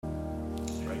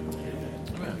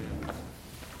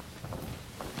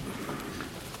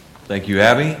Thank you,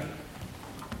 Abby.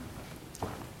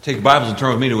 Take your Bibles and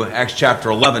turn with me to Acts chapter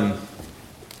 11.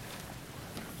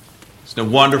 It's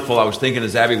been wonderful. I was thinking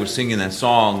as Abby was singing that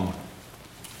song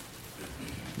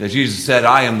that Jesus said,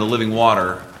 I am the living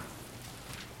water.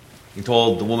 He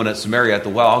told the woman at Samaria at the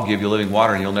well, I'll give you living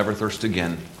water and you'll never thirst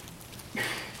again.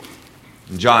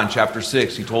 In John chapter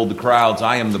 6, he told the crowds,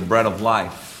 I am the bread of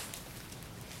life.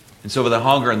 And so with the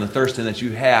hunger and the thirsting that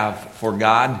you have for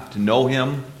God, to know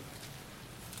Him,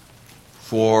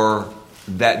 for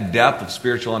that depth of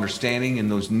spiritual understanding and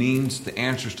those needs, the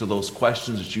answers to those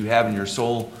questions that you have in your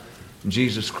soul,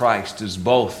 Jesus Christ is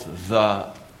both the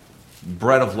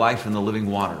bread of life and the living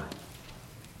water.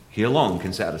 He alone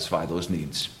can satisfy those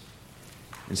needs.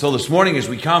 And so this morning as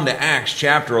we come to Acts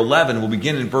chapter 11, we'll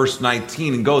begin in verse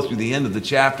 19 and go through the end of the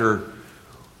chapter.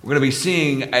 We're going to be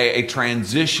seeing a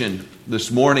transition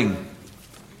this morning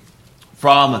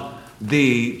from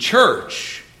the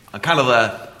church, kind of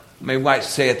the, maybe we might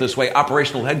say it this way,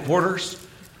 operational headquarters,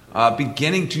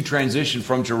 beginning to transition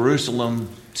from Jerusalem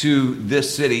to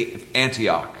this city,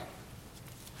 Antioch.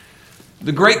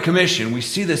 The Great Commission, we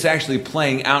see this actually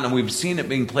playing out, and we've seen it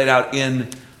being played out in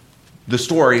the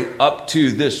story up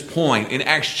to this point. In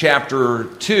Acts chapter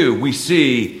 2, we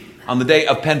see on the day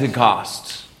of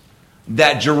Pentecost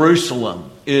that Jerusalem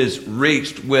is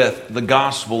reached with the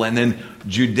gospel, and then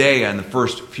Judea in the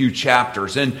first few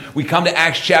chapters. And we come to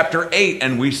Acts chapter 8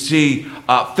 and we see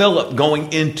Philip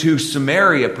going into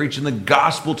Samaria preaching the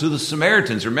gospel to the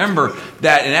Samaritans. Remember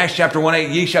that in Acts chapter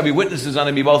 1:8, ye shall be witnesses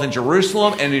unto me both in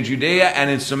Jerusalem and in Judea and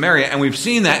in Samaria. And we've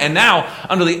seen that. And now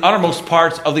under the uttermost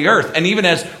parts of the earth. And even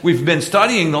as we've been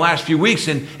studying the last few weeks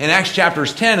in Acts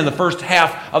chapters 10 and the first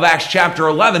half of Acts chapter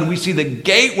 11, we see the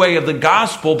gateway of the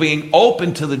gospel being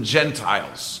open to the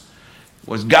Gentiles.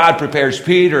 Was God prepares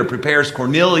Peter, prepares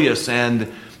Cornelius, and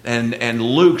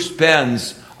Luke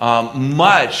spends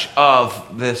much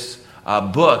of this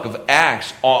book of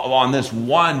Acts on this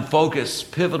one focus,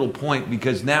 pivotal point,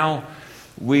 because now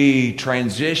we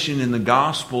transition in the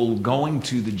gospel going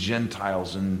to the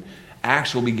Gentiles, and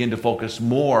Acts will begin to focus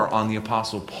more on the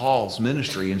Apostle Paul's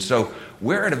ministry. And so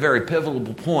we're at a very pivotal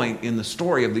point in the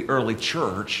story of the early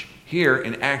church here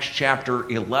in Acts chapter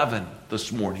 11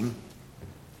 this morning.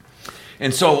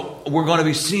 And so we're going to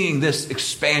be seeing this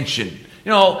expansion.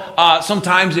 You know,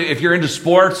 sometimes if you're into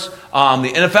sports,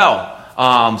 the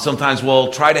NFL, sometimes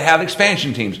we'll try to have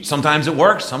expansion teams. Sometimes it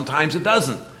works, sometimes it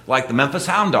doesn't. Like the Memphis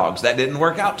Hound Dogs, that didn't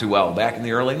work out too well back in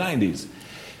the early 90s.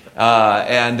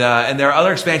 And there are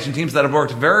other expansion teams that have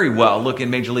worked very well. Look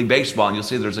in Major League Baseball, and you'll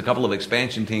see there's a couple of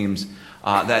expansion teams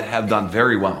that have done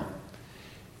very well.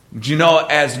 But you know,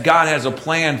 as God has a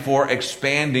plan for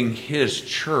expanding His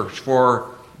church,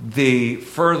 for the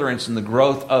furtherance and the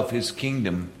growth of His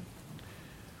kingdom,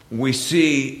 we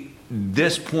see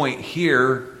this point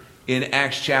here in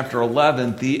Acts chapter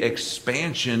 11, the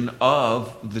expansion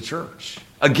of the church.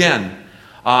 Again,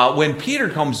 when Peter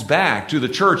comes back to the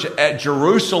church at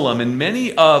Jerusalem, and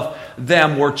many of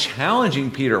them were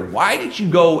challenging Peter, why did you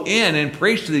go in and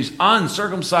preach to these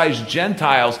uncircumcised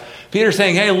Gentiles? Peter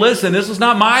saying, hey, listen, this is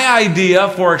not my idea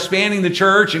for expanding the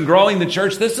church and growing the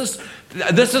church. This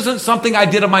isn't something I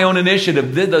did of my own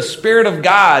initiative. The Spirit of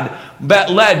God that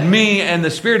led me, and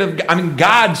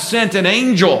God sent an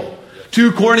angel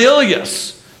to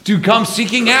Cornelius to come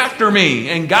seeking after me.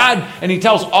 And he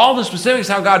tells all the specifics,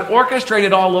 how God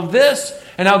orchestrated all of this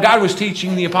and how God was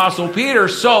teaching the Apostle Peter.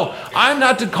 So I'm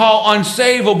not to call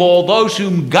unsavable those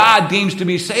whom God deems to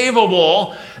be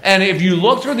savable. And if you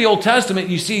look through the Old Testament,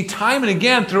 you see time and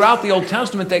again throughout the Old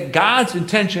Testament that God's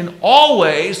intention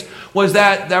always was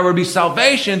that there would be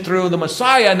salvation through the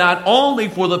Messiah, not only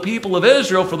for the people of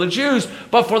Israel, for the Jews,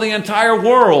 but for the entire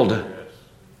world.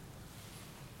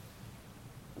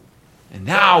 And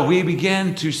now we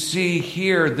begin to see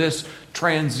here this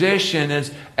transition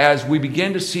as we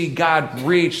begin to see God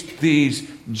reach these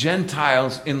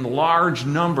Gentiles in large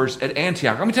numbers at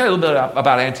Antioch. Let me tell you a little bit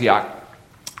about Antioch.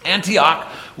 Antioch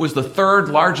was the third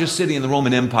largest city in the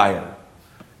Roman Empire.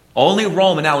 Only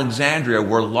Rome and Alexandria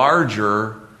were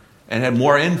larger and had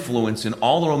more influence in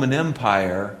all the Roman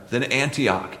Empire than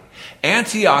Antioch.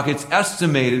 Antioch, it's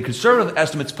estimated, conservative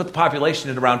estimates put the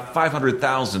population at around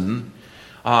 500,000.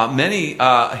 Many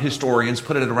historians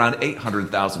put it at around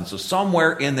 800,000, so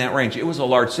somewhere in that range. It was a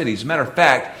large city. As a matter of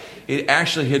fact, it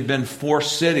actually had been 4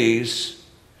 cities.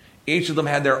 Each of them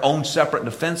had their own separate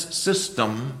defense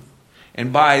system.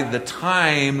 And by the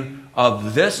time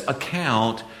of this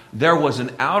account, there was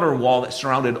an outer wall that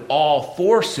surrounded all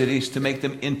 4 cities to make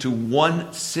them into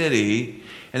one city.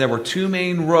 And there were two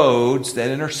main roads that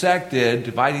intersected,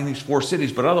 dividing these four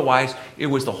cities, but otherwise it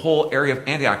was the whole area of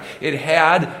Antioch. It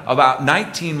had, about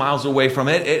 19 miles away from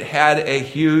it, it had a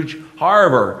huge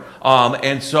harbor.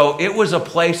 And so it was a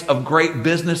place of great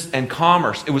business and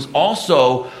commerce. It was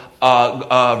also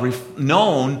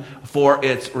known for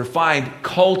its refined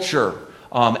culture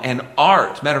and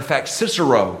art. Matter of fact,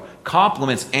 Cicero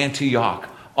compliments Antioch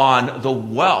on the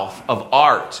wealth of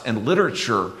art and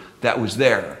literature that was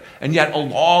there. And yet,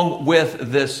 along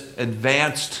with this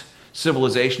advanced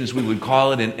civilization, as we would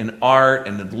call it, in art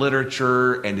and in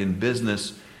literature and in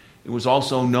business, it was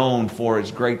also known for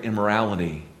its great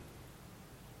immorality.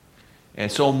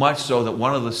 And so much so that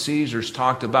one of the Caesars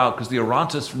talked about, because the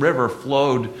Orontes River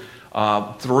flowed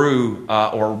through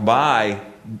or by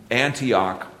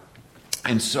Antioch.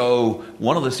 And so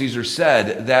one of the Caesars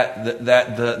said that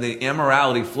the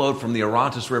immorality flowed from the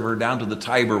Orontes River down to the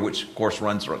Tiber, which of course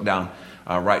runs down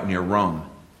right near Rome.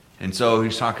 And so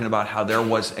he's talking about how there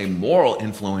was a moral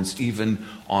influence even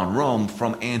on Rome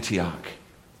from Antioch.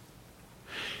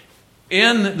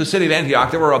 In the city of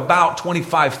Antioch, there were about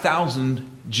 25,000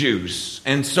 Jews.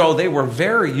 And so they were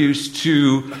very used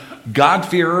to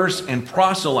God-fearers and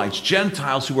proselytes,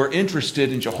 Gentiles who were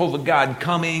interested in Jehovah God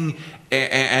coming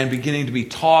and beginning to be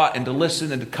taught and to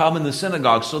listen and to come in the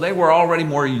synagogue. So they were already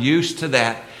more used to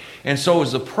that. And so it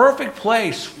was the perfect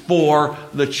place for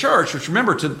the church, which,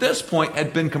 remember, to this point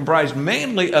had been comprised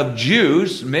mainly of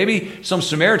Jews. Maybe some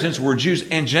Samaritans were Jews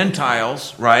and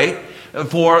Gentiles, right?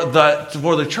 For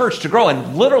the church to grow.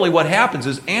 And literally what happens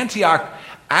is Antioch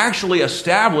actually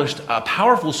established a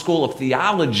powerful school of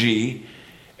theology,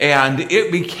 and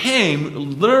it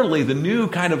became literally the new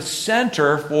kind of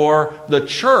center for the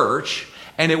church.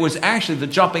 And it was actually the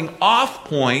jumping off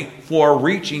point for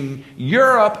reaching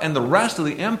Europe and the rest of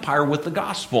the empire with the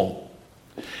gospel.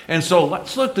 And so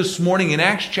let's look this morning in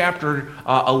Acts chapter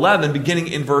 11, beginning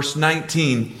in verse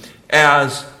 19,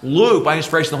 as Luke, by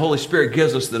inspiration of the Holy Spirit,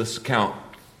 gives us this account.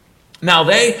 Now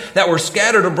they that were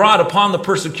scattered abroad upon the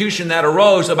persecution that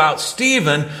arose about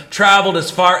Stephen traveled as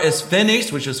far as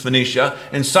Phoenice, which is Phoenicia,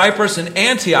 and Cyprus and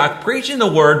Antioch, preaching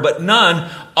the word, but none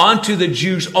unto the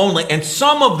Jews only. And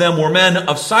some of them were men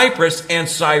of Cyprus and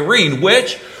Cyrene,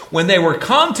 which, when they were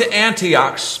come to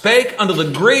Antioch, spake unto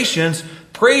the Grecians,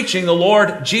 preaching the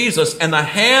Lord Jesus. And the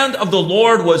hand of the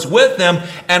Lord was with them,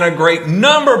 and a great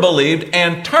number believed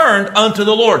and turned unto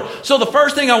the Lord. So the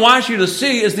first thing I want you to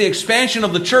see is the expansion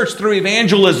of the church through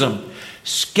evangelism.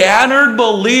 Scattered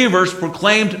believers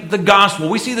proclaimed the gospel.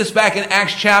 We see this back in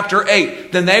Acts chapter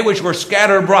 8. Then they which were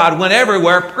scattered abroad went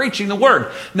everywhere preaching the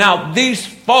word. Now, these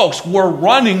folks were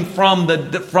running from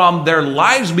their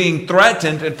lives being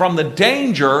threatened and from the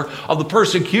danger of the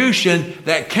persecution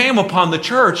that came upon the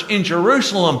church in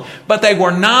Jerusalem. But they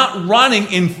were not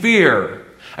running in fear.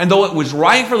 And though it was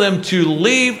right for them to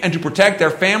leave and to protect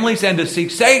their families and to seek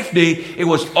safety, it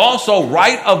was also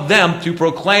right of them to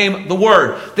proclaim the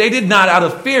word. They did not, out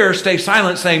of fear, stay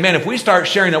silent, saying, man, if we start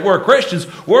sharing that we're Christians,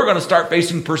 we're going to start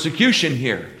facing persecution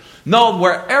here. No,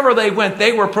 wherever they went,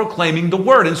 they were proclaiming the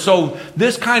word. And so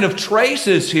this kind of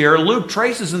traces here, Luke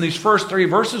traces in these first 3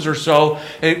 verses or so,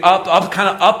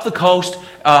 up the coast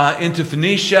into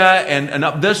Phoenicia and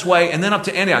up this way, and then up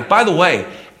to Antioch. By the way,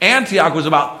 Antioch was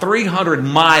about 300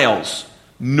 miles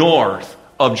north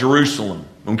of Jerusalem.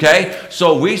 Okay?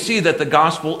 So we see that the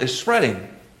gospel is spreading.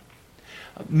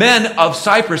 Men of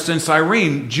Cyprus and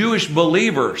Cyrene, Jewish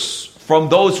believers from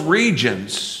those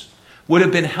regions, would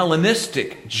have been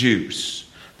Hellenistic Jews.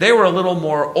 They were a little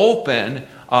more open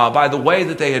by the way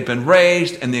that they had been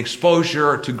raised and the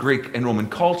exposure to Greek and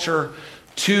Roman culture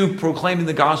to proclaiming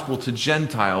the gospel to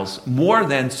Gentiles more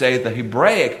than, say, the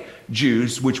Hebraic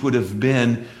Jews, which would have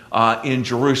been in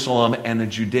Jerusalem and the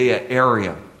Judea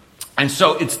area. And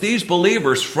so it's these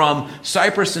believers from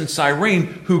Cyprus and Cyrene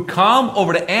who come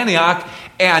over to Antioch,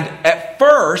 and at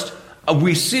first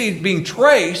we see being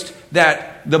traced that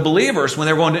the believers, when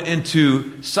they were going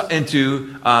into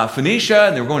Phoenicia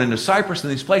and they were going into Cyprus and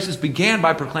these places, began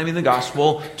by proclaiming the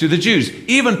gospel to the Jews.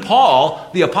 Even Paul,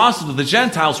 the apostle to the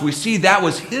Gentiles, we see that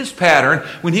was his pattern.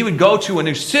 When he would go to a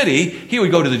new city, he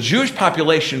would go to the Jewish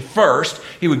population first.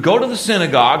 He would go to the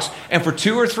synagogues, and for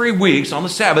 2 or 3 weeks on the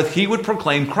Sabbath, he would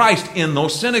proclaim Christ in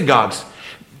those synagogues.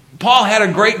 Paul had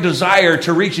a great desire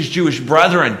to reach his Jewish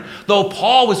brethren. Though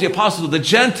Paul was the apostle of the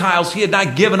Gentiles, he had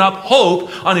not given up hope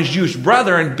on his Jewish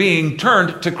brethren being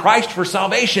turned to Christ for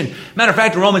salvation. Matter of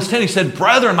fact, in Romans 10, he said,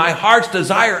 brethren, my heart's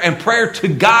desire and prayer to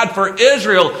God for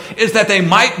Israel is that they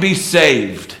might be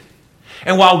saved.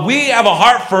 And while we have a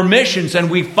heart for missions and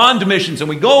we fund missions and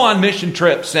we go on mission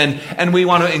trips and we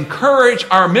want to encourage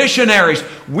our missionaries,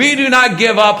 we do not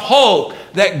give up hope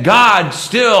that God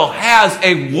still has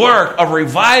a work of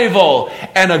revival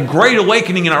and a great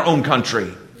awakening in our own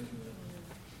country.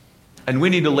 And we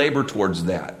need to labor towards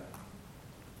that.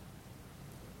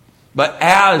 But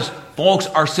as folks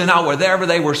are sent out wherever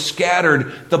they were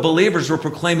scattered, the believers were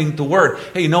proclaiming the word.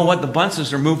 Hey, you know what? The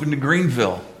Bunces are moving to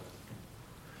Greenville.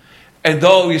 And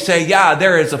though you say, yeah,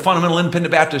 there is a fundamental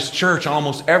independent Baptist church on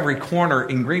almost every corner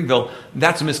in Greenville,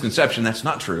 that's a misconception. That's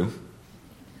not true.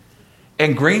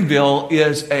 And Greenville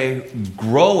is it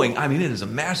is a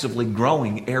massively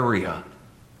growing area.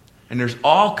 And there's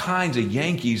all kinds of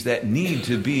Yankees that need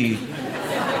to be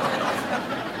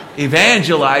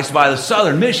evangelized by the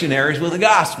Southern missionaries with the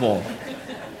gospel.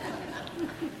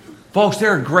 Folks,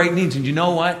 there are great needs. And you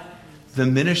know what? The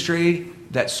ministry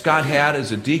that Scott had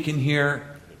as a deacon here,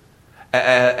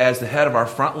 as the head of our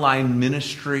frontline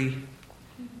ministry,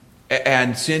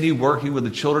 and Cindy working with the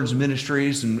children's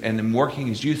ministries and working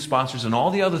as youth sponsors and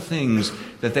all the other things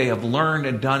that they have learned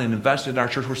and done and invested in our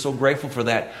church. We're so grateful for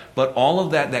that. But all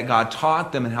of that God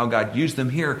taught them and how God used them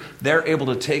here, they're able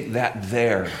to take that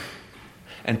there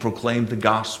and proclaim the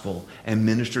gospel and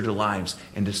minister to lives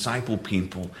and disciple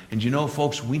people. And you know,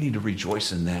 folks, we need to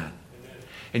rejoice in that.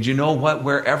 And you know what?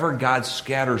 Wherever God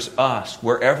scatters us,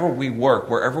 wherever we work,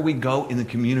 wherever we go in the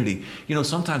community, you know,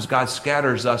 sometimes God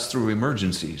scatters us through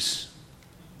emergencies.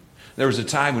 There was a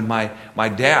time when my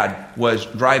dad was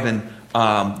driving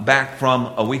back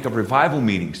from a week of revival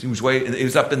meetings. He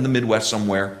was up in the Midwest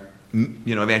somewhere,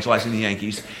 you know, evangelizing the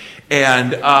Yankees.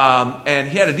 And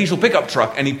he had a diesel pickup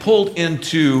truck, and he pulled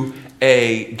into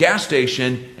a gas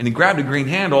station, and he grabbed a green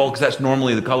handle, because that's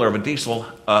normally the color of a diesel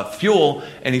fuel,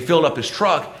 and he filled up his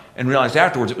truck and realized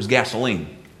afterwards it was gasoline.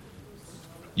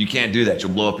 You can't do that.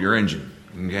 You'll blow up your engine,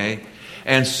 okay?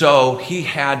 And so he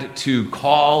had to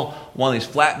call one of these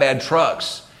flatbed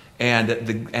trucks,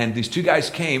 and these two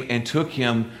guys came and took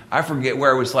him, I forget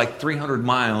where, it was like 300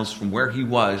 miles from where he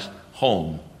was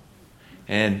home.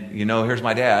 And, you know, here's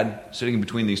my dad sitting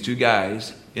between these two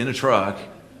guys in a truck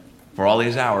for all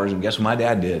these hours, and guess what my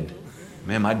dad did?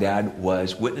 Man, my dad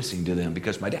was witnessing to them,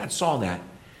 because my dad saw that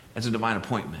as a divine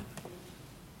appointment.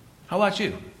 How about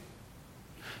you?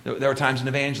 There were times in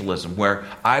evangelism where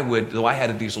though I had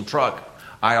a diesel truck,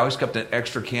 I always kept an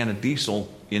extra can of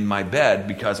diesel in my bed,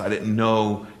 because I didn't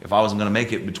know if I wasn't going to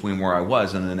make it between where I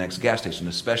was and the next gas station,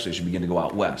 especially as you begin to go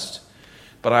out west.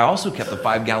 But I also kept a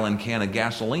 5-gallon can of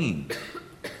gasoline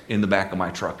in the back of my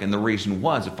truck. And the reason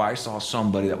was, if I saw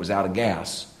somebody that was out of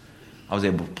gas, I was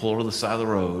able to pull to the side of the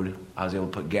road. I was able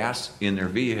to put gas in their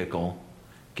vehicle,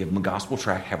 give them a gospel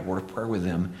tract, have a word of prayer with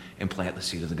them, and plant the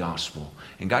seed of the gospel.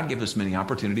 And God gave us many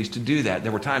opportunities to do that.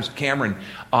 There were times Cameron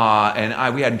and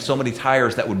I, we had so many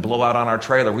tires that would blow out on our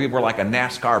trailer. We were like a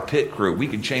NASCAR pit crew. We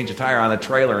could change a tire on the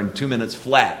trailer in 2 minutes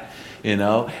flat. You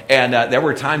know, and there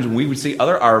were times when we would see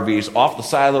other RVs off the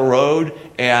side of the road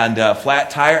and flat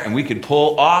tire, and we could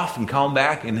pull off and come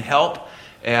back and help.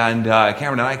 And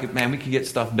Cameron and I we could get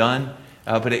stuff done,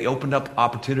 but it opened up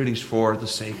opportunities for the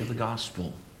sake of the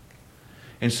gospel.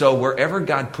 And so wherever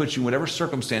God puts you, whatever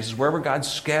circumstances, wherever God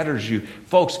scatters you,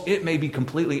 folks, it may be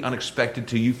completely unexpected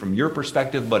to you from your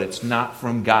perspective, but it's not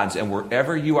from God's. And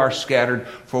wherever you are scattered,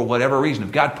 for whatever reason,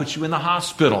 if God puts you in the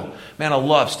hospital, man, I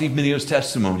love Steve Minio's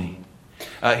testimony.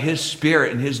 His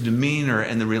spirit and his demeanor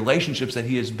and the relationships that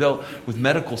he has built with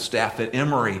medical staff at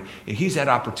Emory. He's had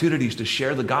opportunities to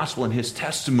share the gospel in his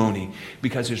testimony,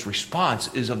 because his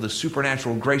response is of the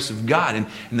supernatural grace of God. And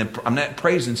then I'm not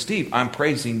praising Steve, I'm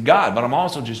praising God, but I'm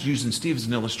also just using Steve as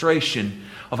an illustration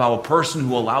of how a person who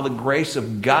will allow the grace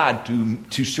of God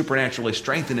to supernaturally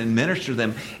strengthen and minister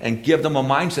them and give them a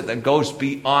mindset that goes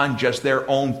beyond just their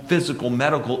own physical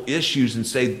medical issues, and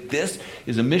say this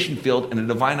is a mission field and a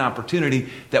divine opportunity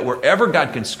that wherever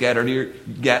God can scatter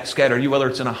you, whether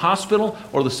it's in a hospital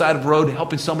or the side of the road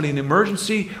helping somebody in an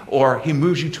emergency, or he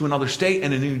moves you to another state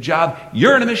and a new job,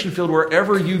 you're in a mission field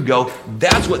wherever you go.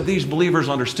 That's what these believers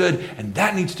understood, and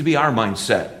that needs to be our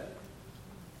mindset.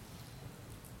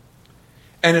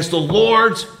 And it's the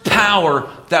Lord's power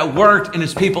that worked in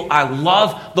his people. I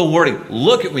love the wording.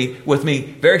 Look at me with me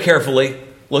very carefully.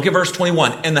 Look at verse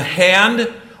 21. And the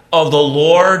hand of the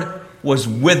Lord was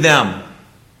with them.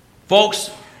 Folks,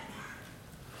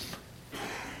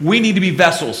 we need to be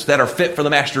vessels that are fit for the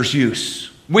master's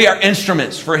use. We are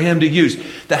instruments for him to use.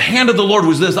 The hand of the Lord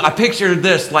was this. I pictured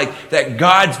this like that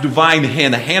God's divine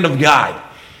hand, the hand of God,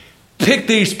 picked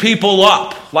these people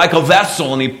up like a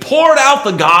vessel, and he poured out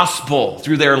the gospel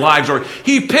through their lives, or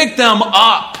he picked them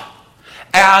up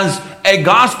as a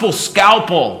gospel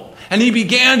scalpel, And he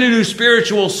began to do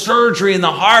spiritual surgery in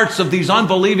the hearts of these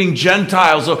unbelieving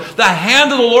Gentiles. So the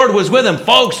hand of the Lord was with him.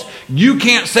 Folks, you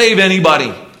can't save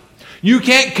anybody. You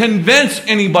can't convince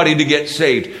anybody to get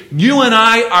saved. You and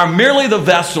I are merely the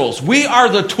vessels. We are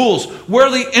the tools. We're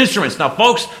the instruments. Now,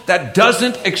 folks, that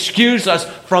doesn't excuse us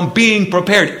from being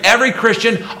prepared. Every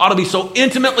Christian ought to be so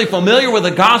intimately familiar with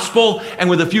the gospel and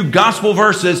with a few gospel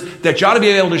verses that you ought to be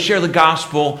able to share the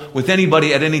gospel with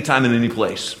anybody at any time and any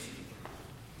place.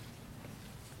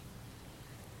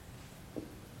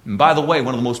 And by the way,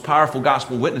 one of the most powerful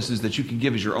gospel witnesses that you can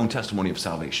give is your own testimony of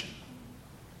salvation.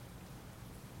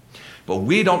 But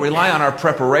we don't rely on our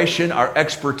preparation, our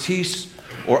expertise,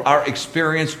 or our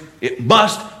experience. It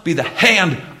must be the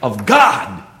hand of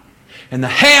God. And the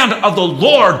hand of the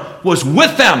Lord was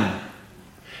with them.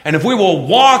 And if we will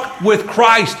walk with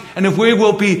Christ, and if we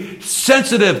will be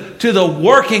sensitive to the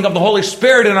working of the Holy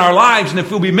Spirit in our lives, and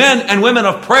if we'll be men and women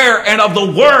of prayer and of the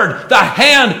Word, the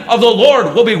hand of the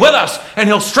Lord will be with us, and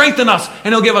He'll strengthen us,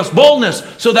 and He'll give us boldness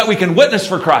so that we can witness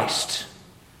for Christ.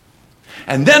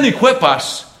 And then equip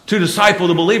us to disciple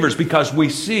the believers, because we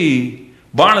see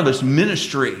Barnabas'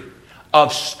 ministry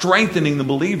of strengthening the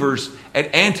believers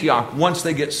at Antioch once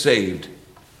they get saved.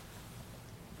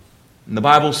 And the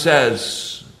Bible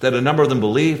says that a number of them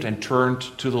believed and turned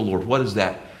to the Lord. What is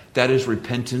that? That is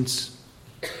repentance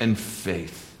and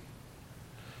faith.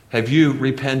 Have you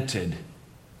repented?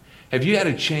 Have you had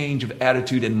a change of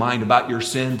attitude and mind about your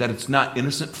sin, that it's not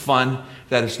innocent fun,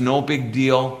 that it's no big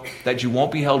deal, that you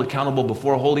won't be held accountable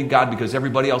before a holy God because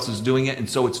everybody else is doing it, and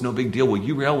so it's no big deal? Will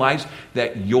you realize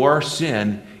that your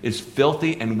sin is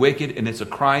filthy and wicked, and it's a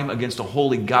crime against a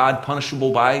holy God,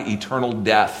 punishable by eternal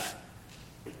death,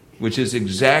 which is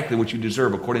exactly what you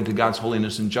deserve according to God's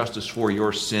holiness and justice for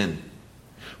your sin?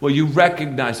 Will you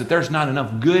recognize that there's not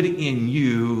enough good in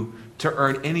you to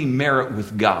earn any merit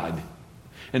with God?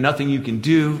 And nothing you can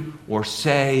do or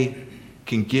say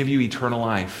can give you eternal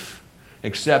life,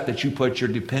 except that you put your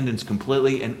dependence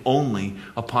completely and only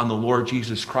upon the Lord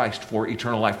Jesus Christ for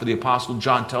eternal life. For the Apostle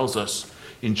John tells us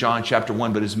in John chapter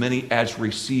 1, but as many as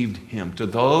received him, to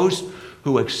those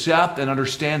who accept and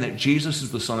understand that Jesus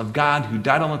is the Son of God, who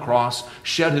died on the cross,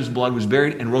 shed his blood, was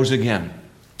buried, and rose again,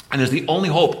 and is the only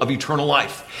hope of eternal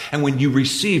life. And when you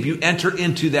receive, you enter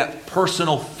into that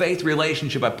personal faith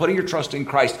relationship by putting your trust in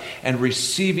Christ and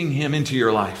receiving him into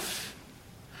your life.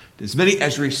 As many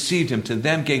as received him, to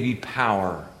them gave he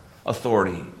power,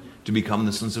 authority, to become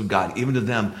the sons of God, even to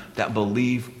them that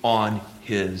believe on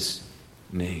his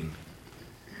name.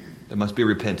 There must be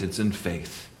repentance and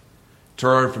faith.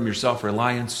 Turn from your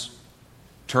self-reliance.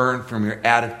 Turn from your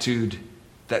attitude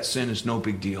that sin is no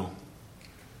big deal.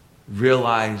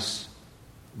 Realize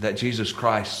that Jesus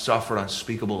Christ suffered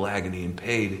unspeakable agony and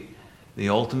paid the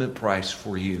ultimate price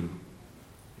for you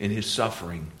in his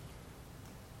suffering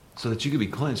so that you could be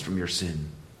cleansed from your sin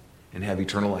and have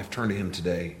eternal life. Turn to him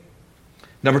today.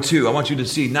 Number two, I want you to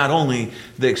see not only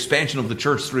the expansion of the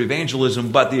church through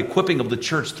evangelism, but the equipping of the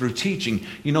church through teaching.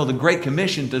 You know, the Great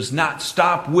Commission does not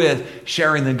stop with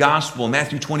sharing the gospel. In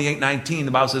Matthew 28:19,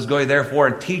 the Bible says, "Go ye therefore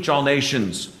and teach all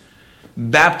nations,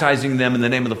 baptizing them in the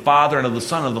name of the Father and of the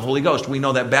Son and of the Holy Ghost." We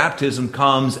know that baptism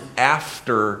comes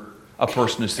after a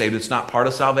person is saved. It's not part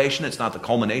of salvation. It's not the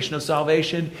culmination of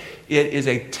salvation. It is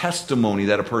a testimony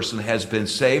that a person has been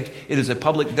saved. It is a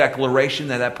public declaration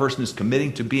that that person is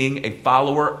committing to being a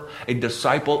follower, a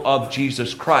disciple of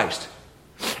Jesus Christ.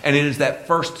 And it is that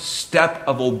first step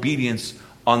of obedience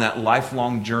on that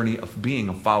lifelong journey of being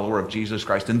a follower of Jesus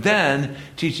Christ. And then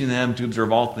teaching them to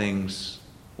observe all things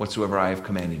whatsoever I have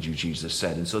commanded you, Jesus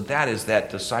said. And so that is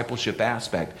that discipleship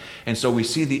aspect. And so we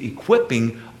see the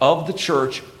equipping of the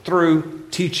church through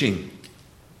teaching.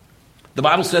 The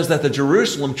Bible says that the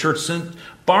Jerusalem church sent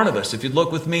Barnabas. If you'd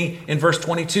look with me in verse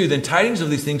 22, then tidings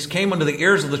of these things came unto the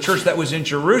ears of the church that was in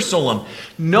Jerusalem.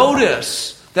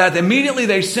 Notice that immediately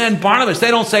they send Barnabas.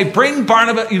 They don't say, bring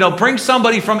Barnabas, bring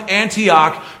somebody from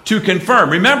Antioch to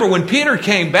confirm. Remember, when Peter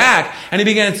came back and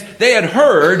they had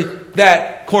heard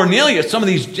that Cornelius,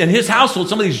 in his household,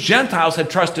 some of these Gentiles had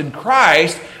trusted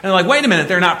Christ, and they're like, wait a minute,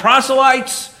 they're not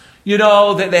proselytes,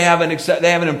 that they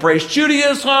haven't embraced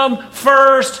Judaism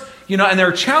first, and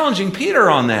they're challenging Peter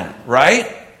on that,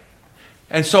 right?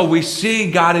 And so we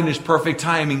see God in his perfect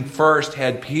timing first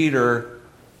had Peter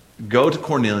go to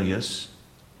Cornelius.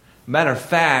 Matter of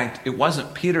fact, it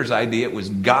wasn't Peter's idea, it was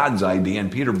God's idea,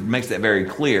 and Peter makes that very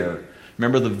clear.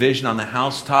 Remember the vision on the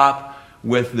housetop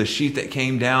with the sheet that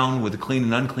came down with the clean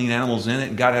and unclean animals in it,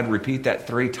 and God had to repeat that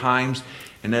 3 times.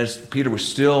 And as Peter was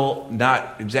still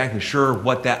not exactly sure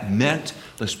what that meant,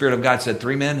 the Spirit of God said,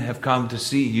 3 men have come to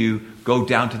see you. Go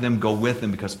down to them, go with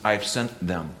them, because I've sent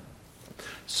them.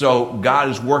 So God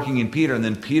is working in Peter, and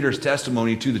then Peter's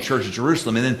testimony to the church of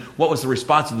Jerusalem. And then what was the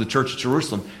response of the church of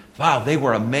Jerusalem? Wow, they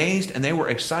were amazed and they were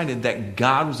excited that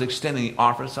God was extending the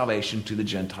offer of salvation to the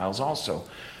Gentiles also.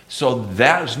 So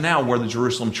that is now where the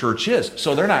Jerusalem church is.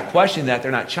 So they're not questioning that,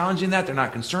 they're not challenging that, they're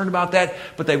not concerned about that,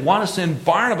 but they want to send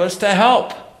Barnabas to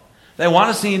help. They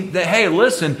want to see that, hey,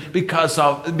 listen, because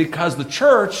the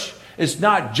church is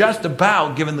not just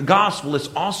about giving the gospel, it's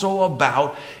also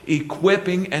about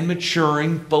equipping and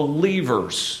maturing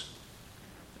believers.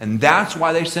 And that's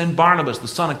why they send Barnabas, the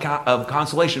son of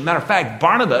consolation. Matter of fact,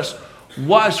 Barnabas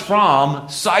was from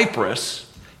Cyprus.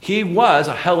 He was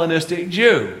a Hellenistic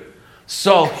Jew.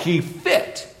 So he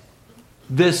fit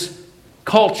this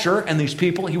culture and these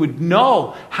people. He would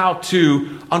know how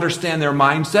to understand their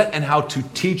mindset and how to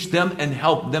teach them and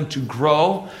help them to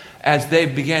grow as they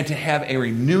began to have a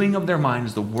renewing of their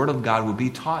minds. The Word of God would be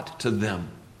taught to them.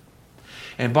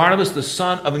 And Barnabas, the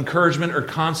son of encouragement or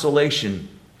consolation,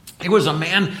 he was a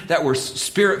man that was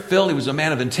Spirit-filled. He was a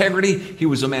man of integrity. He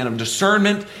was a man of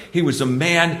discernment. He was a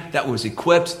man that was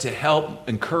equipped to help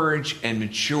encourage and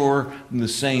mature the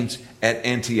saints at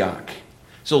Antioch.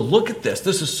 So look at this.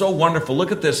 This is so wonderful.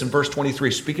 Look at this in verse 23.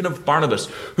 Speaking of Barnabas,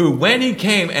 who when he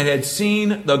came and had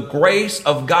seen the grace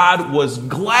of God was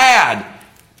glad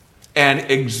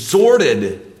and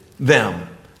exhorted them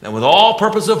that with all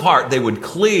purpose of heart they would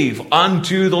cleave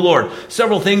unto the Lord.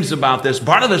 Several things about this.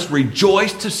 Barnabas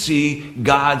rejoiced to see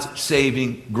God's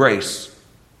saving grace.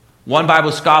 One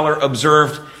Bible scholar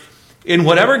observed, in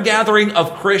whatever gathering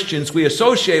of Christians we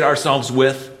associate ourselves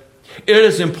with, it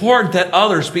is important that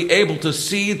others be able to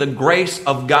see the grace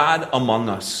of God among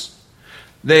us.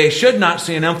 They should not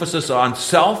see an emphasis on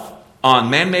self, on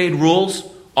man-made rules,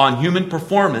 on human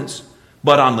performance,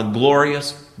 but on the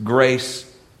glorious grace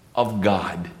of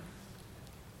God.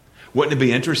 Wouldn't it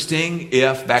be interesting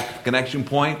if, back at the Connection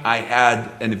Point, I had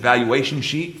an evaluation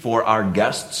sheet for our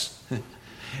guests?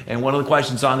 And one of the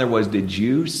questions on there was, did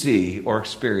you see or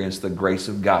experience the grace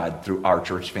of God through our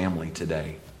church family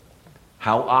today?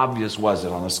 How obvious was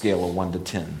it on a scale of 1 to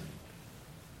 10?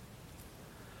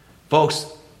 Folks,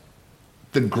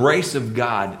 the grace of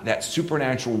God, that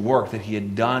supernatural work that He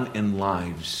had done in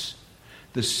lives,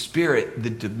 the spirit, the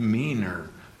demeanor,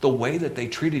 the way that they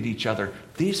treated each other,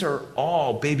 these are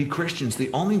all baby Christians.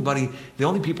 The only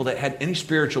people that had any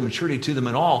spiritual maturity to them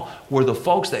at all were the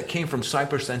folks that came from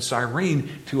Cyprus and Cyrene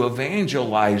to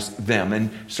evangelize them.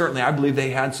 And certainly I believe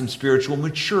they had some spiritual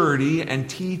maturity and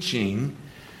teaching.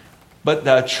 But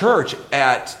the church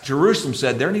at Jerusalem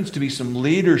said there needs to be some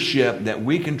leadership that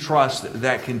we can trust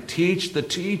that can teach the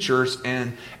teachers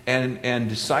and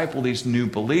disciple these new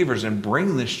believers and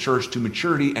bring this church to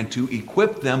maturity and to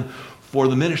equip them for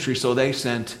the ministry. So they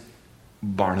sent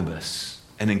Barnabas,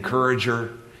 an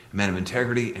encourager, a man of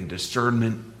integrity and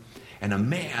discernment, and a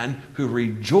man who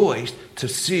rejoiced to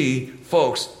see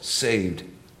folks saved.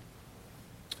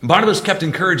 Barnabas kept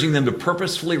encouraging them to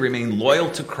purposefully remain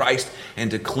loyal to Christ and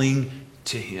to cling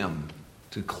to Him,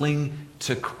 to cling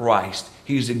to Christ.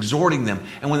 He's exhorting them.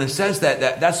 And when it says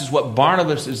that's just what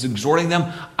Barnabas is exhorting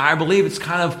them, I believe it's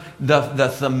kind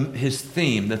of his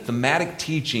theme, the thematic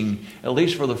teaching, at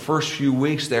least for the first few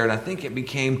weeks there. And I think it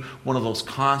became one of those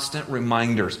constant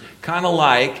reminders. Kind of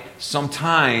like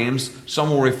sometimes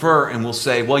someone will refer and will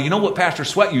say, well, you know what Pastor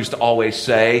Sweat used to always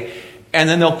say? And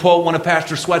then they'll quote one of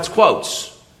Pastor Sweat's quotes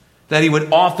that he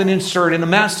would often insert in a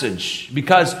message,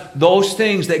 because those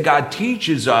things that God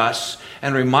teaches us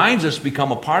and reminds us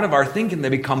become a part of our thinking. They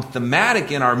become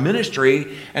thematic in our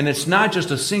ministry, and it's not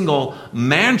just a single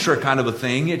mantra kind of a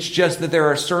thing. It's just that there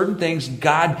are certain things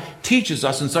God teaches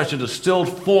us in such a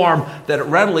distilled form that it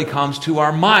readily comes to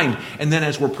our mind. And then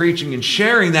as we're preaching and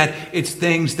sharing that, it's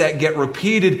things that get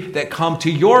repeated that come to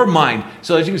your mind.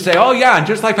 So as you can say, oh yeah, and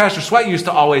just like Pastor Sweat used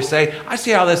to always say, I see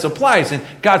how this applies, and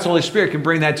God's Holy Spirit can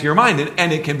bring that to your mind,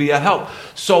 and it can be a help.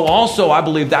 So also, I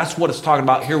believe that's what it's talking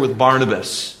about here with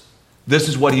Barnabas. This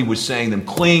is what he was saying them.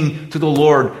 Cling to the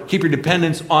Lord. Keep your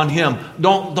dependence on Him.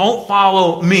 Don't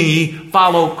follow me.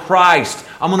 Follow Christ.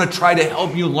 I'm going to try to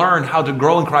help you learn how to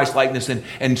grow in Christ likeness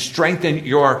and strengthen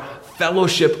your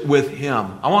fellowship with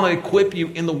Him. I want to equip you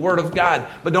in the Word of God.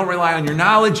 But don't rely on your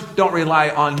knowledge. Don't rely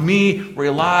on me.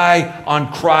 Rely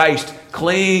on Christ.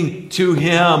 Cling to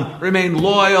Him. Remain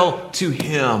loyal to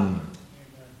Him.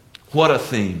 What a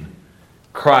theme.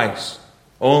 Christ.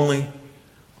 Only,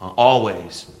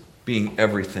 always being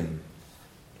everything.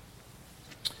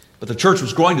 But the church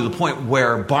was growing to the point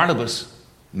where Barnabas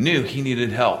knew he needed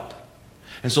help.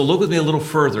 And so look with me a little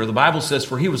further. The Bible says,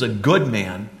 for he was a good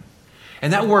man.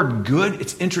 And that word good,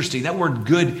 it's interesting. That word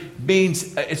good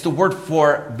means, it's the word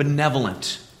for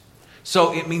benevolent.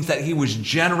 So it means that he was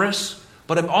generous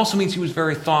but it also means he was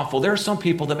very thoughtful. There are some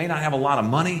people that may not have a lot of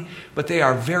money, but they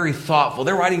are very thoughtful.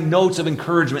 They're writing notes of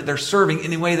encouragement. They're serving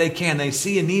any way they can. They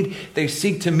see a need, they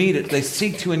seek to meet it. They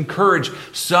seek to encourage.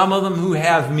 Some of them who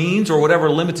have means or whatever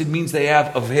limited means they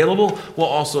have available will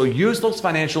also use those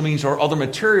financial means or other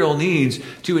material needs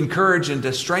to encourage and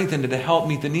to strengthen and to help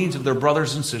meet the needs of their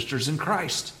brothers and sisters in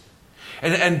Christ.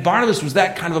 And Barnabas was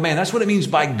that kind of a man. That's what it means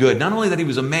by good. Not only that he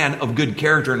was a man of good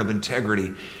character and of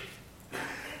integrity,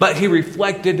 but he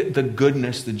reflected the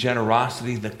goodness, the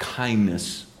generosity, the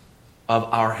kindness of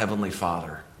our Heavenly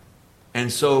Father.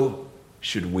 And so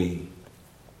should we.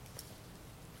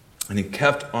 And he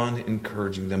kept on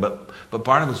encouraging them. But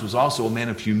Barnabas was also a man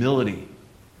of humility,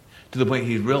 to the point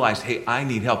he realized, hey, I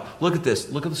need help. Look at this.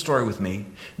 Look at the story with me.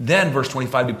 Then, verse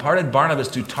 25, departed Barnabas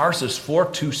to Tarsus for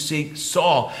to seek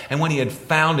Saul. And when he had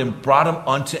found him, brought him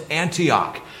unto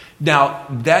Antioch. Now,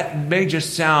 that may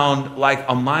just sound like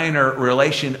a minor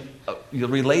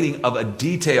relating of a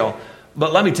detail.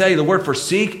 But let me tell you, the word for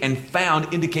seek and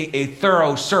found indicate a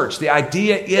thorough search. The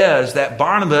idea is that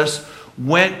Barnabas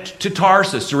went to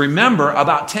Tarsus. So remember,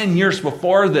 about 10 years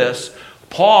before this,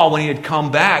 Paul, when he had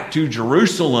come back to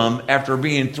Jerusalem after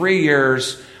being 3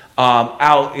 years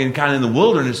out in the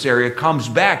wilderness area, comes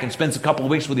back and spends a couple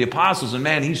of weeks with the apostles. And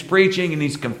man, he's preaching and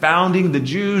he's confounding the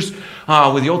Jews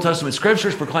with the Old Testament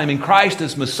scriptures, proclaiming Christ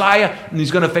as Messiah, and he's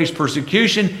going to face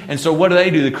persecution. And so what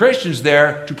do? The Christians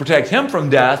there, to protect him from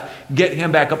death, get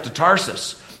him back up to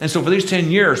Tarsus. And so for these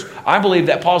 10 years, I believe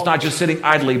that Paul's not just sitting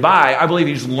idly by. I believe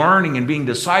he's learning and being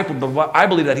discipled. But I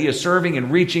believe that he is serving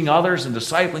and reaching others and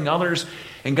discipling others.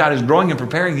 And God is growing and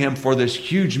preparing him for this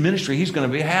huge ministry he's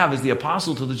going to have as the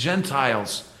apostle to the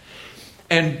Gentiles.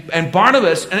 And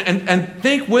Barnabas, and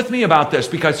think with me about this,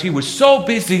 because he was so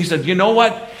busy. He said, you know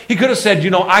what? He could have said,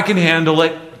 I can handle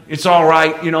it. It's all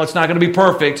right. It's not going to be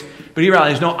perfect. But he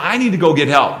realized, no, I need to go get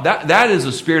help. That is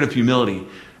a spirit of humility.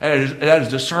 That is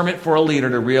discernment for a leader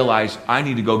to realize, I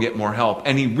need to go get more help.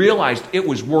 And he realized it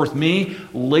was worth me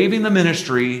leaving the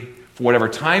ministry for whatever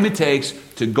time it takes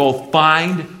to go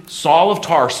find Saul of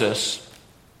Tarsus,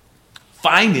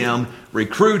 find him,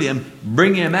 recruit him,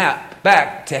 bring him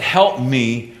back to help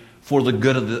me for the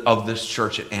good of this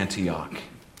church at Antioch.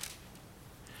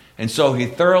 And so he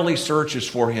thoroughly searches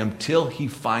for him till he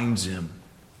finds him.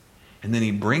 And then he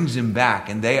brings him back,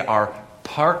 and they are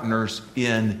partners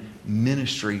in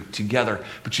ministry together.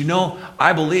 But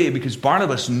I believe, because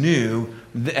Barnabas knew,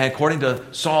 according to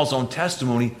Saul's own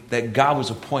testimony, that God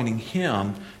was appointing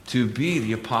him to be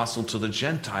the apostle to the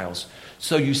Gentiles.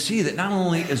 So you see that not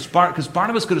only is because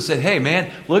Barnabas could have said, hey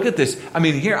man, look at this.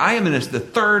 Here I am in the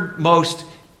third most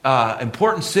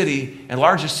important city and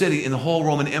largest city in the whole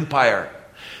Roman Empire.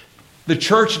 The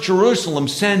church at Jerusalem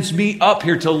sends me up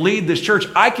here to lead this church.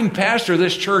 I can pastor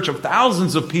this church of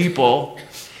thousands of people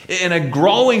in a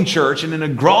growing church and in a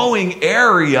growing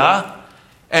area,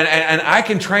 and I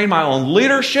can train my own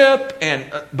leadership.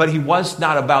 But he was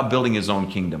not about building his own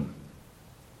kingdom.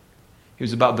 He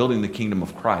was about building the kingdom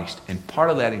of Christ. And part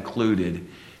of that included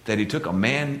that he took a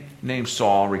man named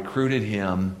Saul, recruited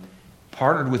him,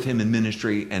 partnered with him in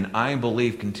ministry, and I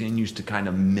believe continues to kind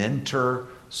of mentor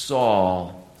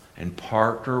Saul and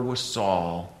partner with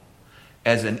Saul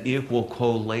as an equal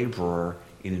co-laborer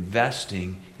in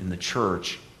investing in the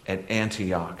church at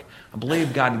Antioch. I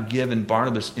believe God had given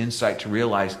Barnabas insight to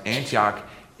realize Antioch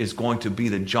is going to be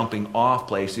the jumping off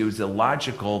place. It was the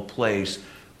logical place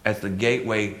as the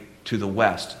gateway to the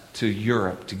West, to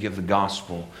Europe, to give the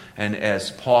gospel. And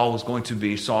as Paul was going to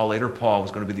be, Saul, later Paul,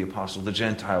 was going to be the apostle of the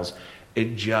Gentiles,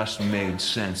 it just made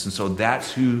sense. And so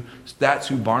that's who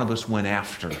Barnabas went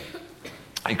after.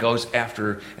 He goes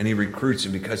after and he recruits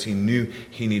him because he knew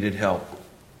he needed help.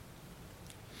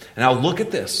 And now look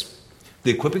at this.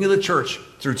 The equipping of the church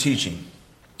through teaching.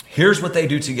 Here's what they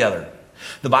do together.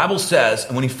 The Bible says,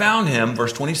 and when he found him,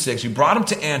 verse 26, he brought him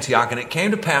to Antioch, and it came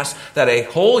to pass that a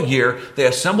whole year they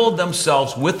assembled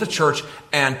themselves with the church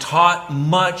and taught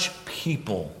much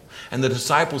people. And the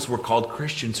disciples were called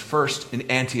Christians first in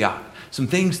Antioch. Some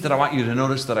things that I want you to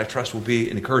notice that I trust will be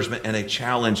an encouragement and a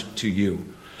challenge to you.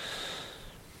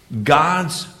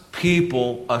 God's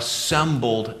people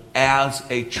assembled as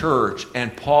a church,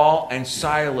 and Paul and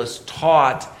Silas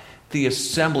taught the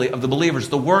assembly of the believers.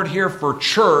 The word here for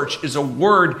church is a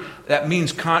word that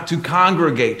means to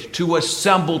congregate, to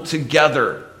assemble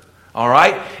together. All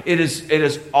right? It is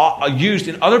used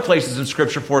in other places in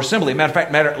Scripture for assembly. Matter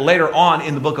of fact, later on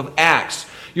in the book of Acts,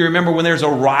 you remember when there's a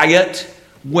riot,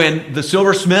 when the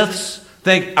silversmiths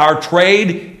think our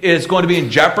trade is going to be in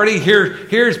jeopardy.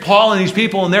 Here's Paul and these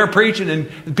people, and they're preaching,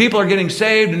 and people are getting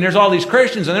saved, and there's all these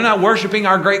Christians, and they're not worshiping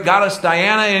our great goddess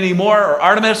Diana anymore, or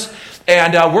Artemis.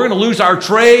 And we're going to lose our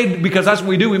trade because that's what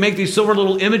we do. We make these silver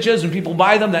little images and people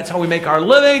buy them. That's how we make our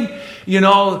living.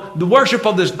 The worship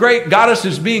of this great goddess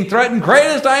is being threatened. Great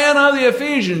is Diana of the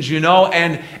Ephesians,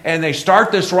 And they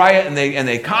start this riot and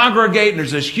they congregate and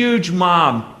there's this huge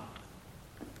mob.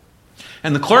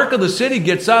 And the clerk of the city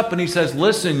gets up and he says,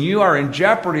 listen, you are in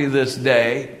jeopardy this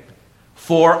day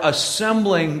for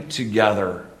assembling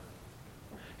together.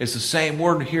 It's the same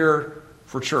word here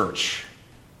for church.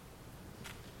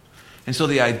 And so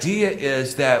the idea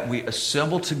is that we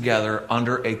assemble together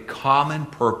under a common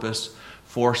purpose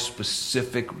for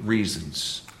specific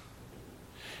reasons.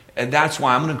 And that's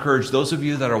why I'm going to encourage those of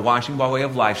you that are watching by way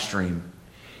of live stream,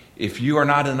 if you are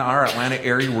not in our Atlanta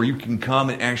area where you can come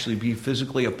and actually be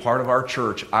physically a part of our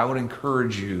church, I would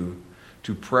encourage you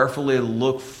to prayerfully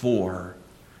look for,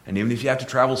 and even if you have to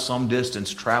travel some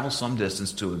distance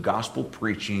to a gospel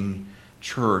preaching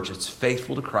church that's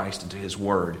faithful to Christ and to His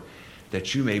Word,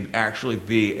 that you may actually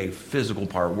be a physical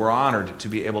part. We're honored to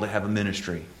be able to have a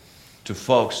ministry to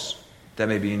folks that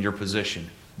may be in your position.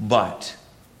 But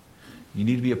you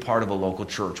need to be a part of a local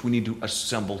church. We need to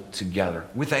assemble together.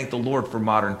 We thank the Lord for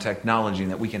modern technology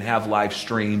and that we can have live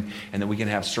stream and that we can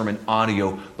have sermon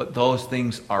audio, but those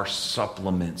things are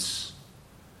supplements.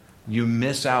 You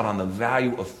miss out on the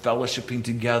value of fellowshipping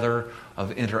together,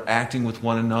 of interacting with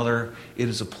one another. It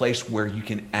is a place where you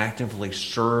can actively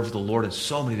serve the Lord in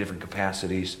so many different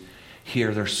capacities.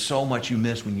 Here, there's so much you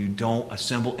miss when you don't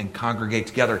assemble and congregate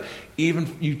together.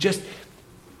 Even you just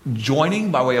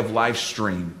joining by way of live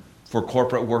stream for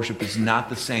corporate worship is not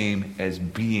the same as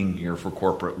being here for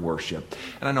corporate worship.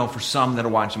 And I know for some that are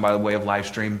watching by the way of live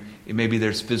stream, it maybe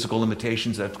there's physical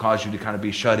limitations that have caused you to kind of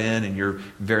be shut in and you're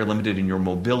very limited in your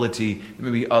mobility.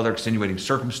 There may be other extenuating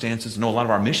circumstances. I know a lot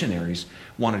of our missionaries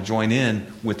want to join in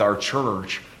with our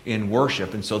church in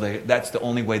worship, and so that's the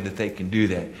only way that they can do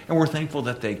that. And we're thankful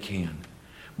that they can.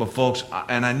 But folks,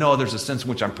 and I know there's a sense in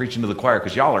which I'm preaching to the choir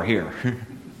because y'all are here.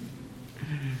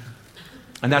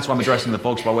 And that's why I'm addressing the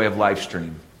folks by way of live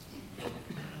stream.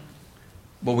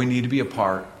 But we need to be a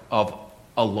part of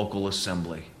a local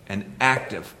assembly, an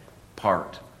active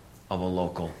part of a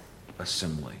local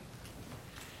assembly.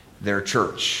 Their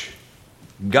church.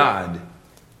 God's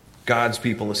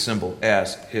people assemble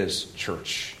as His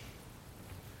church.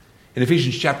 In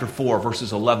Ephesians chapter 4,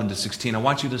 verses 11 to 16, I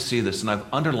want you to see this, and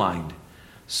I've underlined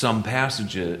some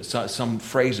passages, some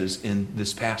phrases in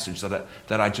this passage that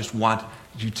I just want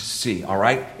you to see, all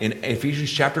right? In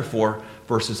Ephesians chapter 4,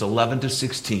 verses 11 to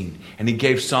 16, and He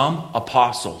gave some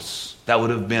apostles, that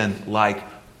would have been like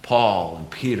Paul and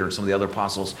Peter, some of the other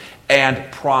apostles, and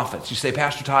prophets. You say,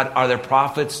 Pastor Todd, are there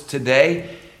prophets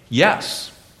today?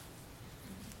 Yes.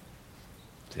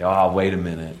 Say, oh, wait a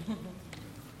minute.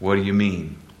 What do you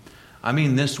mean? I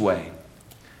mean this way.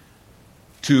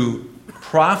 To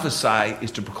prophesy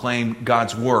is to proclaim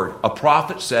God's word. A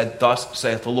prophet said, thus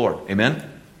saith the Lord. Amen?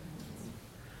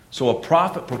 So a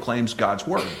prophet proclaims God's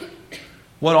word.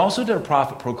 What also did a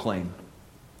prophet proclaim?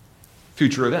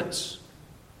 Future events.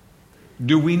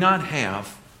 Do we not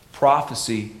have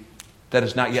prophecy that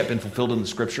has not yet been fulfilled in the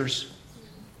Scriptures?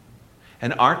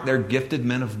 And aren't there gifted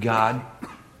men of God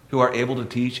who are able to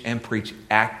teach and preach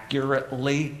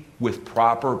accurately with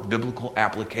proper biblical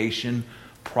application,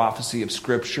 prophecy of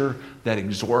Scripture that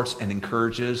exhorts and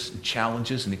encourages and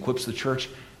challenges and equips the church?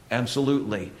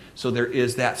 Absolutely. So there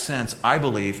is that sense, I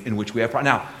believe, in which we have...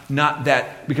 Now, not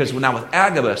that, because now with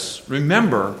Agabus,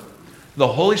 remember, the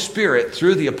Holy Spirit,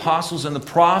 through the apostles and the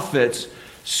prophets,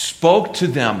 spoke to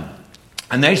them.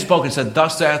 And they spoke and said,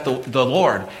 thus saith the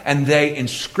Lord. And they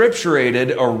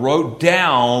inscripturated or wrote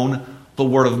down the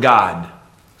Word of God.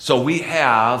 So we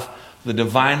have the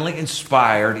divinely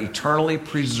inspired, eternally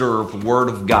preserved Word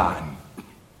of God.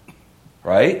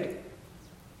 Right?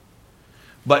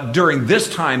 But during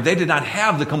this time, they did not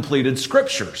have the completed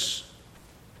Scriptures.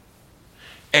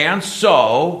 And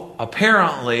so,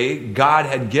 apparently, God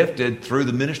had gifted, through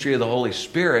the ministry of the Holy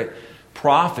Spirit,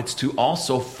 prophets to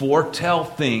also foretell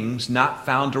things not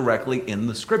found directly in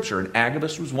the Scripture. And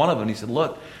Agabus was one of them. He said,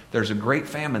 look, there's a great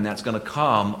famine that's going to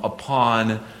come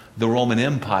upon the Roman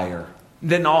Empire. It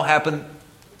didn't all happen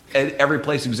at every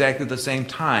place exactly at the same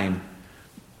time.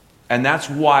 And that's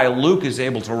why Luke is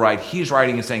able to write. He's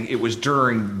writing and saying it was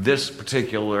during this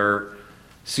particular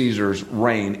Caesar's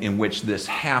reign in which this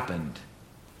happened.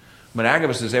 But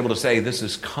Agabus is able to say this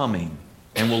is coming.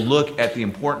 And we'll look at the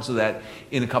importance of that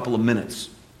in a couple of minutes.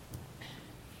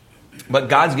 But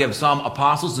God's given some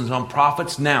apostles and some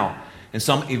prophets now, and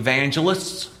some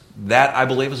evangelists. That, I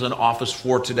believe, is an office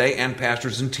for today, and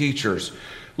pastors and teachers.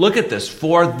 Look at this.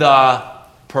 For the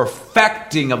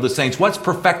perfecting of the saints. What's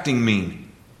perfecting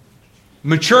mean?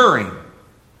 Maturing.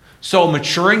 So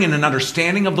maturing in an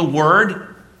understanding of the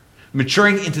Word,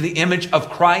 maturing into the image of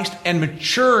Christ, and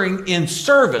maturing in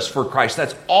service for Christ.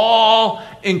 That's all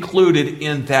included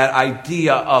in that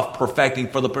idea of perfecting,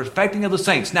 for the perfecting of the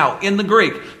saints. Now, in the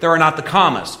Greek, there are not the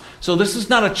commas. So this is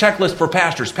not a checklist for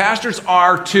pastors. Pastors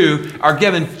are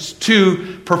given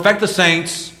to perfect the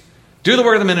saints, do the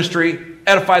work of the ministry,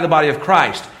 edify the body of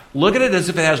Christ. Look at it as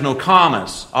if it has no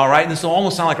commas, all right? And this will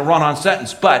almost sound like a run-on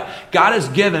sentence, but God has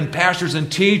given pastors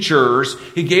and teachers,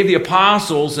 He gave the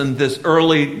apostles in this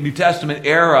early New Testament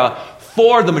era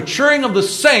for the maturing of the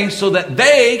saints so that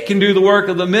they can do the work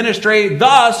of the ministry,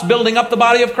 thus building up the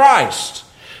body of Christ.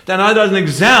 That doesn't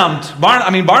exempt.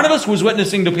 Barnabas was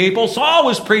witnessing to people. Saul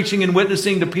was preaching and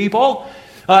witnessing to people.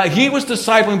 He was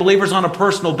discipling believers on a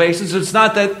personal basis. It's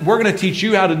not that we're going to teach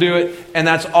you how to do it and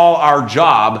that's all our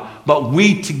job, but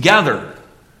we together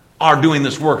are doing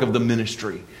this work of the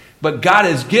ministry. But God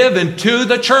has given to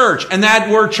the church, and that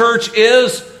word church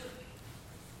is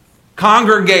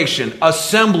congregation,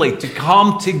 assembly, to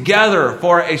come together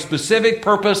for a specific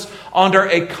purpose under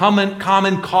a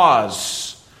common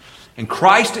cause. And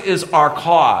Christ is our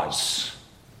cause.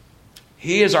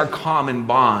 He is our common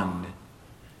bond.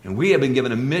 And we have been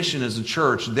given a mission as a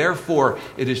church. Therefore,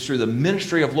 it is through the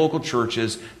ministry of local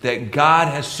churches that God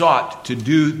has sought to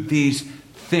do these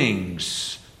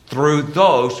things through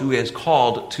those who He has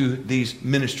called to these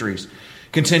ministries.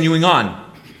 Continuing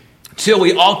on. Till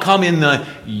we all come in the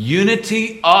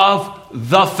unity of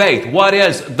the faith. What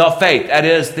is the faith? That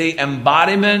is the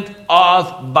embodiment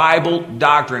of Bible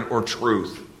doctrine or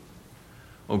truth.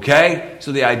 Okay?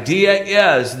 So the idea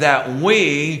is that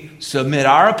we submit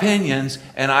our opinions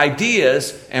and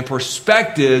ideas and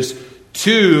perspectives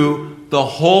to the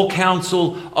whole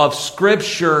counsel of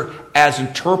Scripture as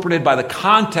interpreted by the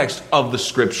context of the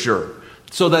Scripture.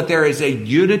 So that there is a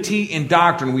unity in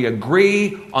doctrine. We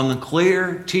agree on the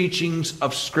clear teachings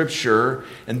of Scripture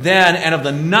and of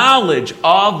the knowledge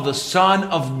of the Son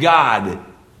of God.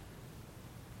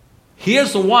 He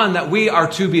is the one that we are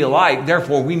to be like.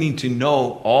 Therefore, we need to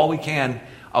know all we can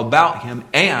about Him,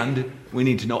 and we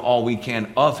need to know all we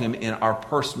can of Him in our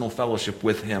personal fellowship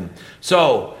with Him.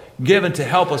 So, given to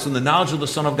help us in the knowledge of the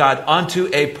Son of God unto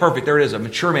a perfect, there it is, a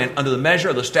mature man, under the measure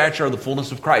of the stature of the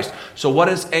fullness of Christ. So what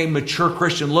does a mature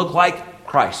Christian look like?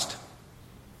 Christ.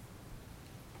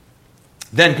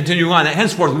 Then, continuing on,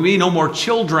 henceforth we be no more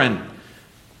children. And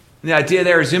the idea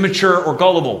there is immature or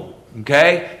gullible.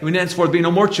 Okay? We henceforth be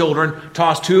no more children,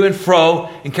 tossed to and fro,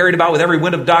 and carried about with every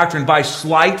wind of doctrine by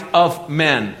sleight of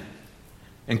men,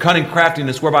 and cunning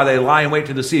craftiness whereby they lie in wait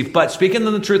to deceive. But speaking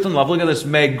of the truth and love, look at this,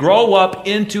 may grow up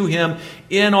into Him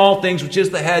in all things, which is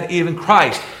the head, even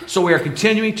Christ. So we are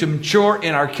continuing to mature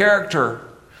in our character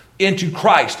into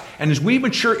Christ. And as we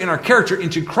mature in our character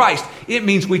into Christ, it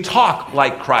means we talk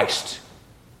like Christ.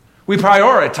 We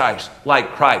prioritize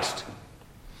like Christ.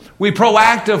 We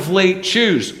proactively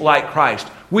choose like Christ.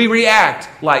 We react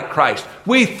like Christ.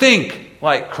 We think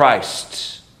like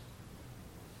Christ.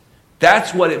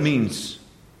 That's what it means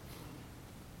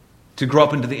to grow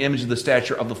up into the image of the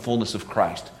stature of the fullness of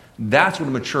Christ. That's what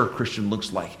a mature Christian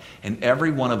looks like. And every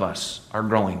one of us are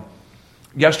growing.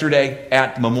 Yesterday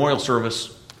at the memorial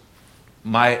service,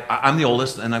 I'm the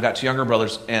oldest, and I've got two younger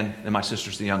brothers, and my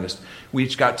sister's the youngest. We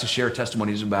each got to share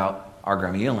testimonies about our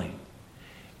Grandma Ely.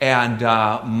 And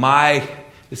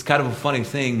it's kind of a funny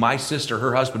thing. My sister,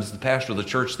 her husband is the pastor of the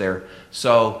church there.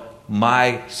 So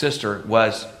my sister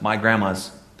was my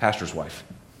grandma's pastor's wife.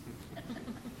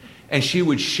 And she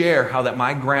would share how that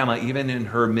my grandma, even in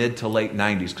her mid to late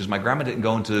 90s, because my grandma didn't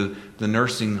go into the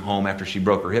nursing home after she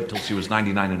broke her hip till she was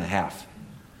 99 and a half.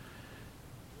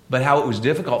 But how it was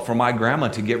difficult for my grandma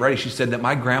to get ready. She said that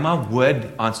my grandma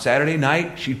would, on Saturday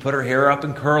night, she'd put her hair up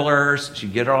in curlers.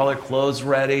 She'd get all her clothes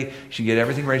ready. She'd get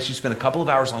everything ready. She'd spend a couple of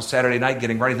hours on Saturday night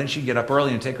getting ready. Then she'd get up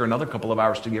early and take her another couple of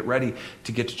hours to get ready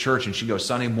to get to church. And she'd go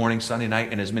Sunday morning, Sunday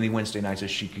night, and as many Wednesday nights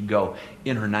as she could go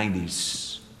in her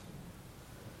 90s.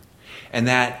 And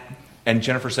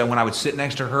Jennifer said when I would sit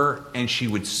next to her and she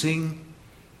would sing,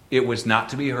 it was not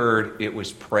to be heard. It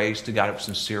was praise to God. It was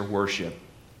sincere worship.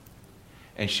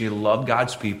 And she loved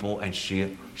God's people, and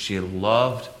she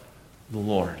loved the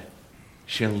Lord.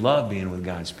 She loved being with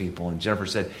God's people. And Jennifer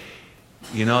said,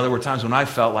 you know, there were times when I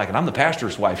felt like, and I'm the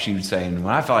pastor's wife, she would say, and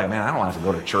when I felt like, man, I don't have to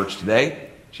go to church today.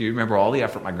 She remembered all the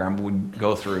effort my grandma would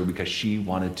go through because she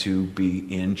wanted to be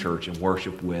in church and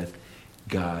worship with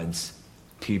God's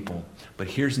people. But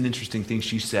here's an interesting thing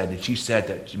she said. And she said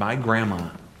that my grandma,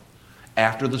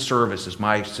 after the service, as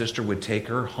my sister would take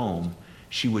her home,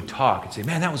 she would talk and say,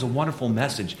 man, that was a wonderful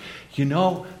message. You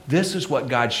know, this is what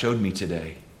God showed me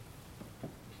today.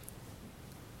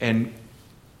 And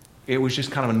it was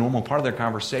just kind of a normal part of their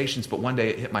conversations. But one day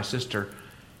it hit my sister.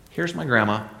 Here's my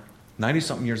grandma,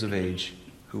 90-something years of age,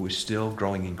 who was still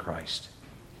growing in Christ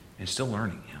and still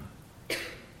learning Him.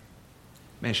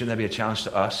 Man, shouldn't that be a challenge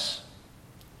to us?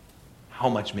 How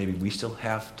much maybe we still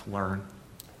have to learn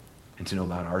and to know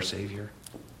about our Savior?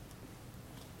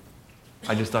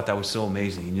 I just thought that was so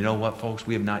amazing. And you know what, folks?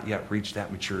 We have not yet reached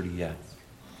that maturity yet.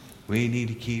 We need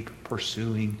to keep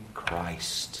pursuing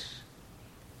Christ.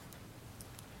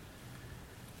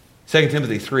 2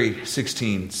 Timothy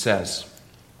 3:16 says,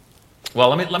 well,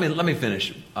 let me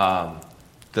finish the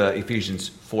Ephesians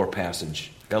 4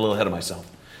 passage. Got a little ahead of myself.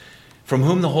 From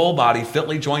whom the whole body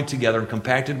fitly joined together and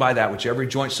compacted by that which every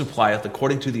joint supplieth,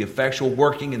 according to the effectual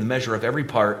working in the measure of every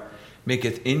part,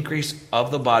 maketh increase of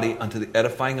the body unto the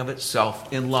edifying of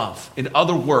itself in love. In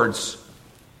other words,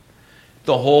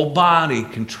 the whole body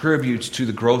contributes to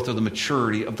the growth of the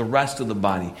maturity of the rest of the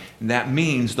body. And that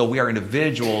means, though we are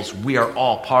individuals, we are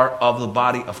all part of the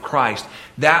body of Christ.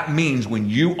 That means when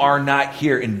you are not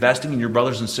here investing in your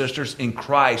brothers and sisters in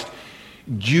Christ,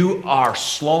 you are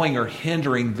slowing or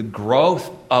hindering the growth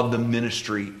of the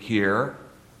ministry here.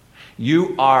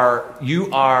 You are,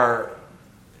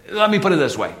 let me put it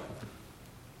this way.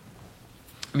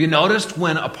 Have you noticed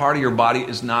when a part of your body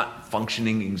is not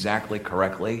functioning exactly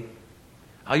correctly?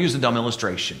 I'll use a dumb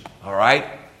illustration, all right?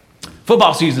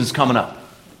 Football season's coming up.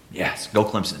 Yes, go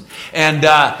Clemson. And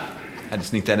I had to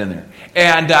sneak that in there.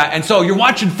 And so you're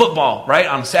watching football, right,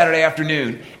 on a Saturday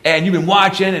afternoon, and you've been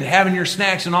watching and having your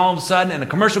snacks, and all of a sudden, and a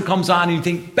commercial comes on, and you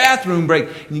think, bathroom break,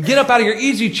 and you get up out of your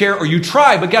easy chair, or you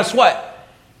try, but guess what?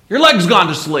 Your leg's gone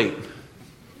to sleep.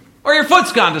 Or your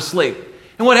foot's gone to sleep.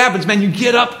 And what happens, man? You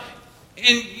get up,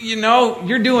 and,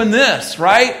 you're doing this,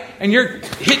 right? And you're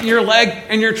hitting your leg,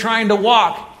 and you're trying to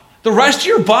walk. The rest of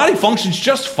your body functions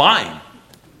just fine.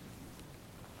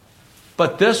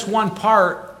 But this one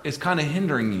part is kind of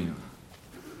hindering you.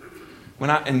 When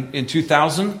in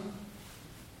 2000,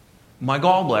 my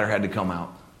gallbladder had to come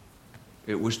out.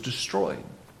 It was destroyed.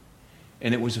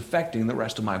 And it was affecting the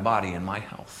rest of my body and my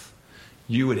health.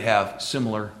 You would have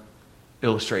similar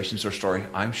illustrations or story,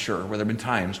 I'm sure, where there have been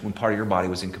times when part of your body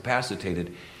was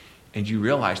incapacitated and you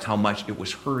realized how much it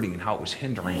was hurting and how it was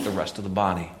hindering the rest of the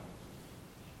body.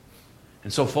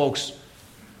 And so, folks,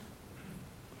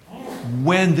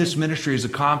 when this ministry is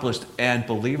accomplished and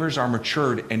believers are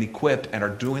matured and equipped and are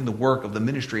doing the work of the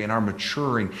ministry and are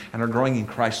maturing and are growing in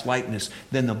Christ's likeness,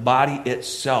 then the body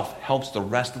itself helps the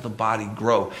rest of the body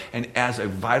grow. And as a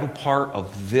vital part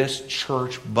of this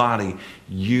church body,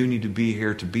 you need to be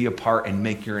here to be a part and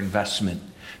make your investment.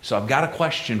 So I've got a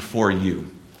question for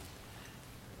you.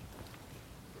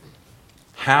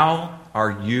 How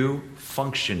are you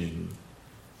functioning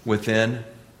within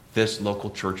this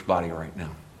local church body right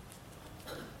now?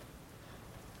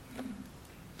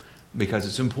 Because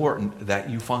it's important that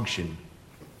you function.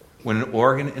 When an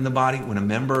organ in the body, when a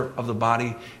member of the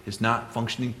body is not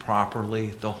functioning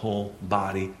properly, the whole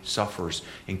body suffers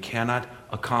and cannot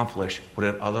accomplish what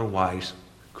it otherwise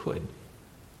could.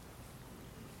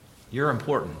 You're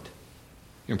important.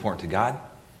 You're important to God.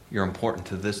 You're important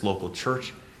to this local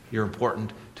church. You're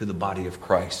important to the body of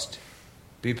Christ.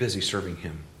 Be busy serving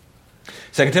Him.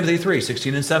 2 Timothy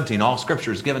 3:16 and 17. All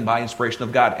Scripture is given by inspiration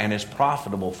of God and is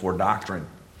profitable for doctrine,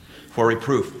 for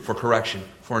reproof, for correction,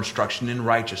 for instruction in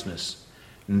righteousness.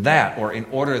 And that, or in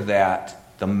order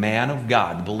that the man of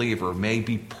God, the believer, may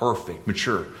be perfect,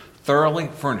 mature, thoroughly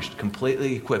furnished,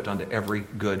 completely equipped unto every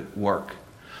good work.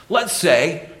 Let's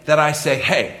say that I say,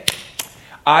 hey,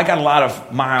 I got a lot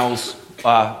of miles,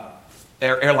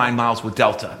 airline miles with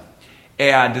Delta.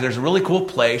 And there's a really cool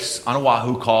place on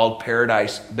Oahu called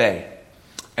Paradise Bay.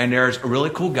 And there's a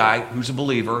really cool guy who's a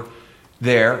believer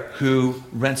there who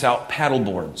rents out paddle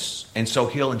boards. And so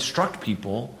he'll instruct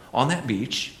people on that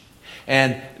beach.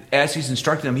 And as he's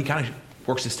instructing them, he kind of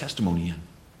works his testimony in.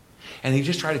 And he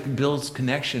just tries to build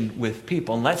connection with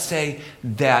people. And let's say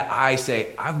that I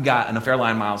say, I've got enough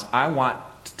airline miles. I want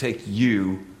to take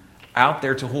you out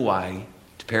there to Hawaii,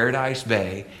 to Paradise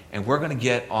Bay, and we're going to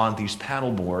get on these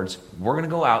paddle boards. We're going to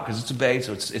go out because it's a bay,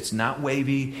 so it's not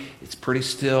wavy. It's pretty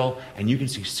still, and you can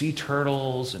see sea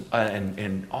turtles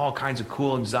and all kinds of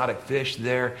cool exotic fish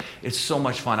there. It's so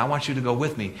much fun. I want you to go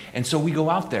with me. And so we go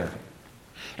out there,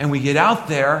 and we get out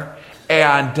there,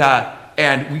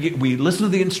 and we listen to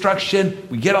the instruction.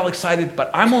 We get all excited,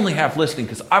 but I'm only half listening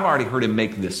because I've already heard him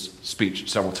make this speech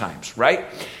several times, right?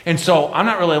 And so I'm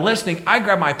not really listening. I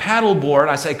grab my paddle board.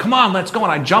 I say, come on, let's go.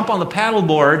 And I jump on the paddle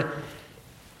board.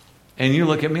 And you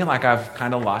look at me like I've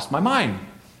kind of lost my mind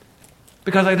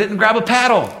because I didn't grab a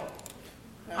paddle.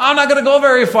 I'm not going to go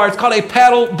very far. It's called a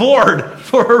paddle board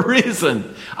for a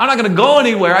reason. I'm not going to go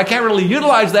anywhere. I can't really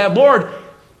utilize that board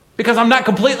because I'm not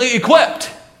completely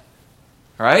equipped,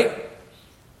 all right,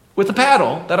 with the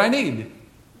paddle that I need.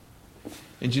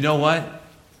 And you know what?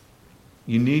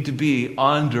 You need to be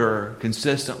under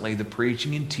consistently the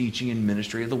preaching and teaching and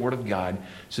ministry of the Word of God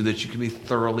so that you can be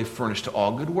thoroughly furnished to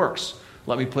all good works.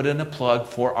 Let me put in a plug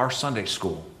for our Sunday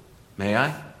school. May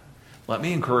I? Let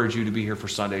me encourage you to be here for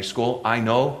Sunday school. I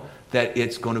know that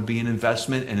it's going to be an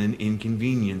investment and an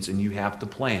inconvenience, and you have to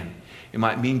plan. It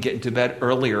might mean getting to bed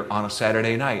earlier on a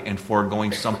Saturday night and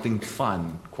foregoing something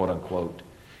fun, quote unquote,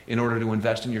 in order to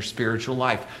invest in your spiritual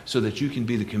life so that you can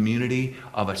be the community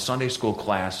of a Sunday school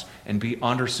class and be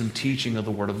under some teaching of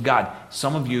the Word of God.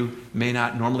 Some of you may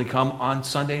not normally come on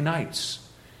Sunday nights.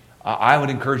 I would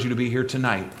encourage you to be here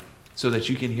tonight so that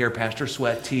you can hear Pastor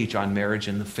Sweat teach on marriage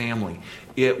and the family.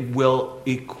 It will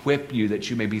equip you that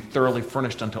you may be thoroughly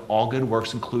furnished unto all good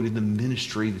works, including the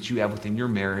ministry that you have within your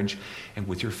marriage and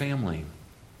with your family.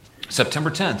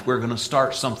 September 10th, we're going to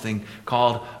start something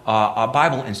called a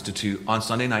Bible Institute on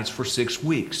Sunday nights for 6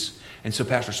 weeks. And so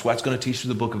Pastor Sweat's going to teach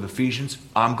through the book of Ephesians.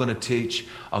 I'm going to teach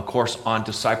a course on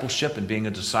discipleship and being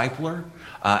a discipler.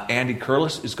 Andy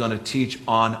Curlis is going to teach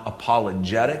on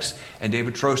apologetics. And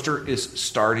David Troster is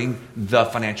starting the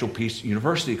Financial Peace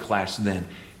University class then.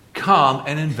 Come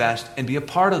and invest and be a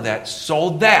part of that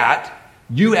so that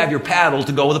you have your paddle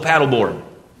to go with a paddleboard.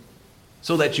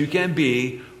 So that you can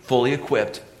be fully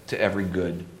equipped to every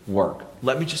good work.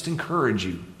 Let me just encourage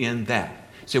you in that.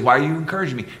 Say, why are you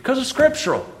encouraging me? Because it's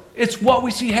scriptural. It's what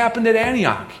we see happen at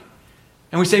Antioch.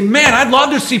 And we say, man, I'd love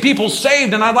to see people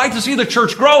saved, and I'd like to see the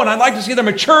church grow, and I'd like to see their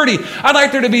maturity. I'd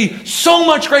like there to be so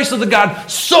much grace of the God,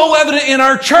 so evident in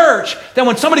our church, that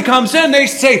when somebody comes in, they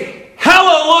say,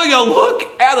 hallelujah,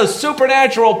 look at the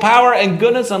supernatural power and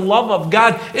goodness and love of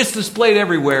God. It's displayed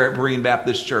everywhere at Berean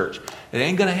Baptist Church. It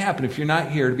ain't going to happen if you're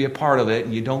not here to be a part of it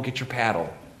and you don't get your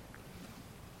paddle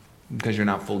because you're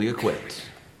not fully equipped.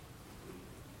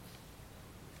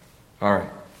 All right,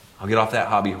 I'll get off that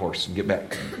hobby horse and get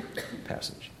back to the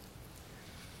passage.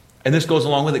 And this goes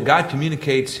along with it. God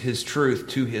communicates His truth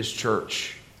to His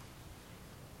church.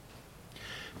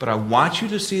 But I want you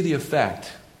to see the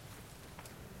effect,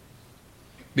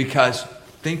 because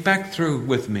think back through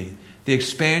with me the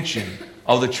expansion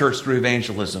of the church through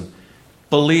evangelism.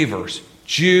 Believers,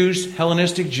 Jews,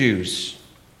 Hellenistic Jews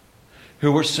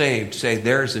who were saved, say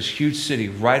there's this huge city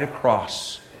right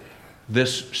across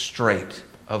this strait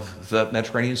of the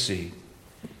Mediterranean Sea,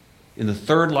 in the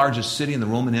third largest city in the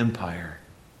Roman Empire.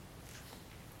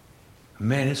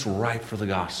 Man, it's ripe for the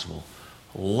gospel.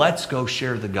 Let's go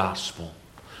share the gospel.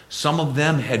 Some of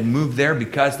them had moved there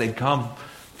because they'd come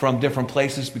from different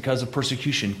places because of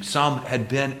persecution. Some had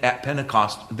been at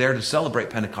Pentecost there to celebrate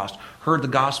Pentecost, heard the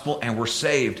gospel, and were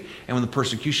saved. And when the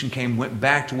persecution came, went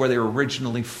back to where they were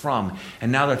originally from.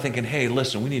 And now they're thinking, hey,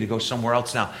 listen, we need to go somewhere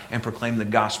else now and proclaim the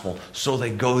gospel. So they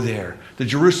go there. The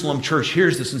Jerusalem church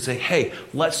hears this and say, hey,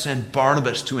 let's send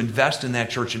Barnabas to invest in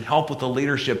that church and help with the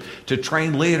leadership, to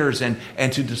train leaders and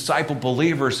to disciple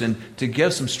believers and to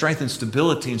give some strength and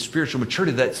stability and spiritual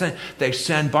maturity. They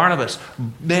send Barnabas.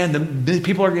 Man, the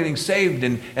people are getting saved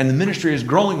and the ministry is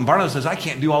growing. And Barnabas says, I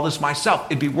can't do all this myself.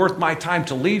 It'd be worth my time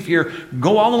to leave here,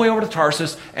 go all the way over to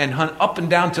Tarsus and hunt up and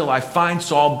down till I find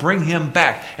Saul, bring him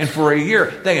back. And for a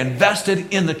year, they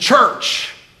invested in the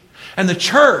church. And the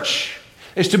church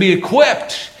is to be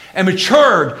equipped and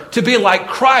matured to be like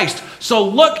Christ. So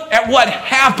look at what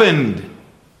happened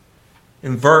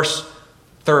in verse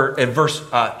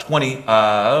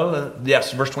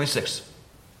 26.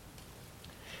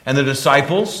 And the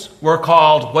disciples were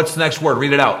called, what's the next word?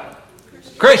 Read it out.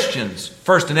 Christians,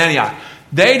 first in Antioch.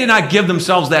 They did not give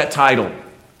themselves that title.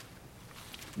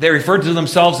 They referred to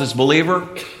themselves as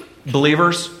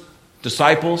believers,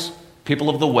 disciples, people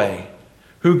of the way.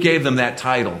 Who gave them that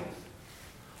title?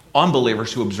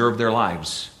 Unbelievers who observed their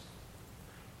lives.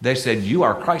 They said, you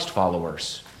are Christ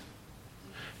followers.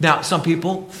 Now, some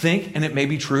people think, and it may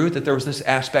be true, that there was this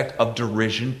aspect of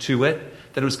derision to it,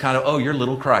 that it was kind of, oh, you're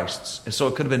little Christs. And so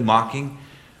it could have been mocking.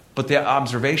 But the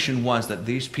observation was that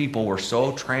these people were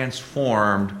so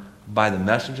transformed by the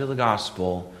message of the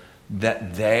gospel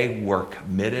that they were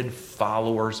committed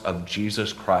followers of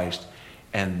Jesus Christ,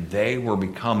 and they were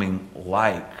becoming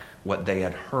like what they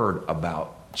had heard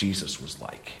about Jesus was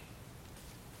like.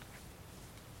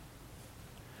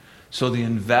 So the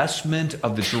investment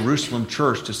of the Jerusalem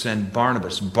church to send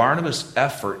Barnabas'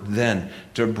 effort then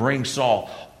to bring Saul,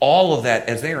 all of that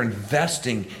as they are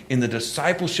investing in the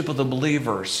discipleship of the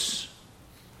believers,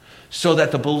 so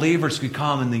that the believers could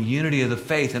come in the unity of the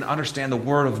faith and understand the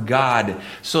Word of God,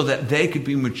 so that they could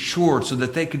be matured, so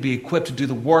that they could be equipped to do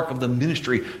the work of the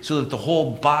ministry, so that the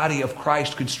whole body of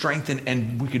Christ could strengthen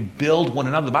and we could build one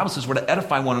another. The Bible says we're to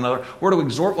edify one another, we're to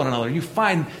exhort one another. You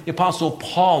find the Apostle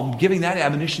Paul giving that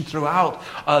admonition throughout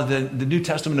the New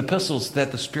Testament epistles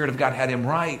that the Spirit of God had him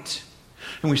write.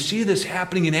 And we see this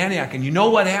happening in Antioch. And you know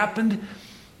what happened?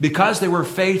 Because they were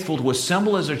faithful to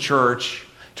assemble as a church,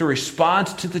 to respond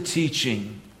to the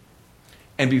teaching,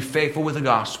 and be faithful with the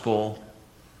gospel,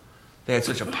 they had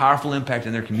such a powerful impact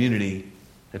in their community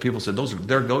that people said,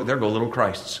 there go little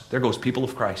Christs. There goes people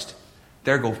of Christ.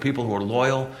 There go people who are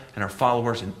loyal and are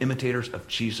followers and imitators of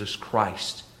Jesus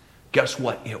Christ. Guess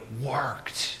what? It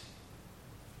worked.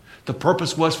 The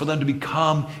purpose was for them to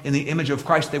become in the image of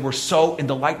Christ. They were so in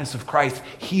the likeness of Christ,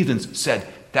 heathens said,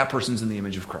 that person's in the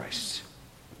image of Christ.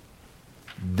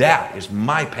 That is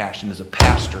my passion as a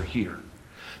pastor here.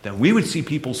 That we would see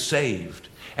people saved.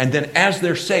 And then as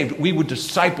they're saved, we would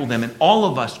disciple them. And all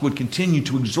of us would continue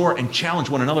to exhort and challenge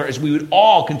one another as we would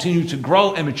all continue to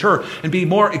grow and mature and be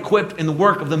more equipped in the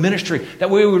work of the ministry. That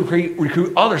we would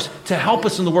recruit others to help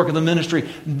us in the work of the ministry,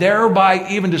 thereby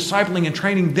even discipling and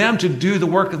training them to do the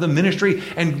work of the ministry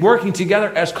and working together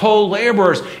as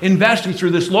co-laborers, investing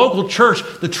through this local church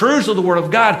the truths of the Word of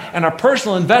God and our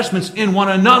personal investments in one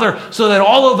another, so that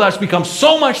all of us become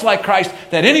so much like Christ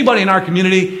that anybody in our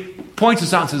community points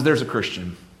us out and says, there's a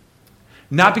Christian.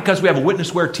 Not because we have a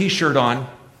witness wear t-shirt on,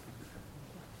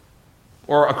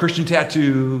 or a Christian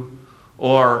tattoo,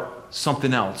 or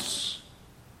something else,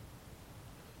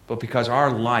 but because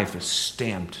our life is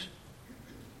stamped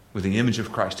with the image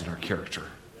of Christ in our character.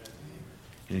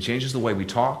 And it changes the way we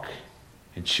talk,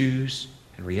 and choose,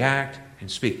 and react, and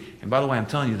speak. And by the way, I'm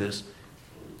telling you this,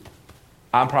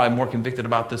 I'm probably more convicted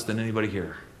about this than anybody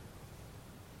here.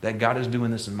 That God is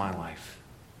doing this in my life.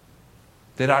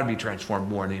 That I'd be transformed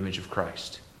more in the image of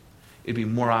Christ. It'd be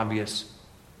more obvious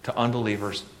to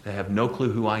unbelievers that have no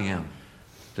clue who I am,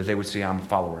 that they would see I'm a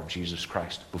follower of Jesus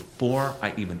Christ before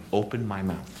I even open my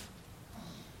mouth.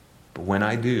 But when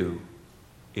I do,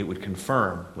 it would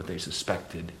confirm what they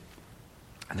suspected,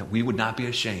 and that we would not be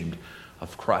ashamed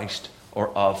of Christ or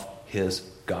of His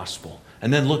gospel.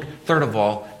 And then look, third of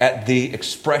all, at the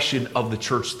expression of the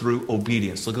church through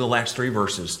obedience. Look at the last 3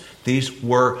 verses. These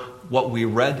were what we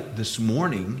read this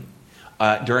morning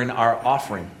during our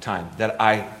offering time that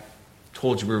I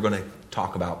told you we were going to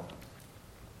talk about.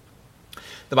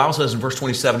 The Bible says in verse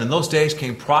 27, in those days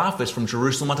came prophets from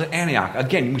Jerusalem unto Antioch.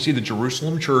 Again, we see the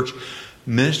Jerusalem church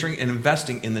ministering and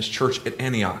investing in this church at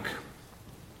Antioch.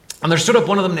 And there stood up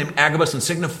one of them named Agabus and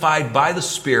signified by the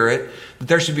Spirit that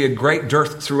there should be a great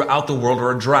dearth throughout the world,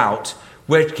 or a drought,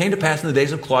 which came to pass in the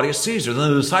days of Claudius Caesar. Then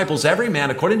the disciples, every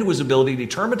man according to his ability,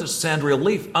 determined to send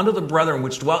relief unto the brethren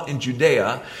which dwelt in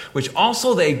Judea, which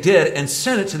also they did, and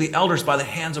sent it to the elders by the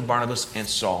hands of Barnabas and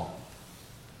Saul.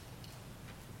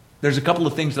 There's a couple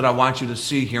of things that I want you to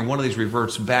see here. One of these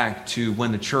reverts back to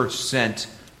when the church sent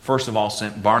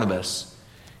Barnabas.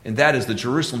 And that is the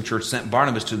Jerusalem church sent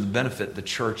Barnabas to benefit the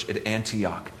church at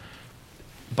Antioch.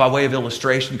 By way of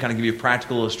illustration, kind of give you a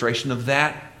practical illustration of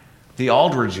that, the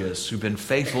Aldridges, who've been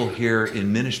faithful here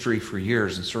in ministry for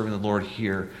years and serving the Lord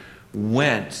here,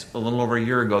 went a little over a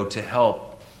year ago to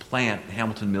help plant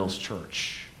Hamilton Mills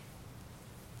Church.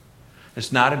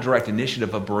 It's not a direct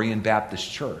initiative of Berean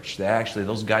Baptist Church.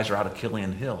 Those guys are out of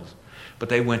Killian Hills. But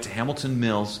they went to Hamilton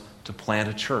Mills to plant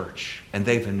a church, and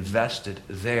they've invested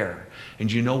there.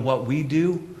 And you know what we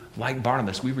do? Like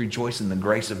Barnabas, we rejoice in the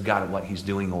grace of God at what He's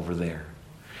doing over there.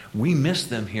 We miss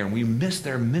them here, and we miss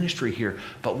their ministry here,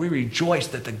 but we rejoice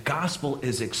that the gospel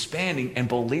is expanding and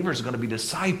believers are going to be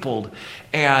discipled,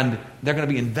 and they're going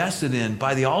to be invested in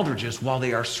by the Aldridges while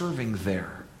they are serving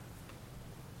there.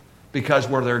 Because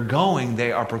where they're going,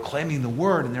 they are proclaiming the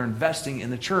word, and they're investing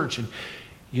in the church. And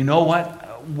you know what?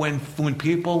 When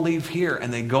people leave here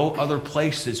and they go other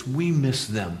places, we miss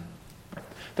them.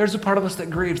 There's a part of us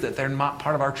that grieves that they're not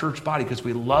part of our church body because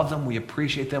we love them, we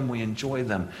appreciate them, we enjoy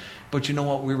them. But you know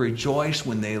what? We rejoice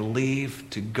when they leave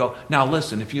to go. Now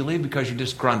listen, if you leave because you're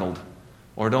disgruntled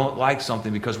or don't like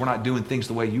something because we're not doing things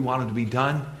the way you want them to be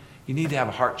done, you need to have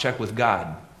a heart check with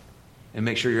God and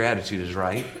make sure your attitude is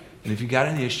right. And if you got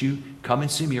an issue, come and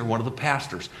see me or one of the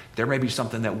pastors. There may be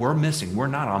something that we're missing. We're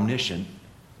not omniscient.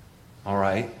 All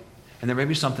right? And there may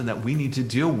be something that we need to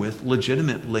deal with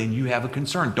legitimately, and you have a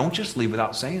concern. Don't just leave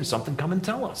without saying something. Come and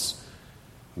tell us.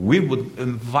 We would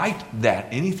invite that,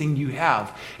 anything you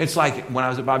have. It's like when I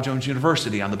was at Bob Jones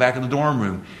University, on the back of the dorm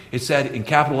room, it said in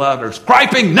capital letters,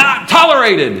 "Griping not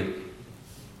tolerated."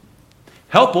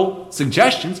 Helpful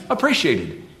suggestions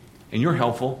appreciated. And your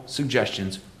helpful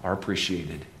suggestions are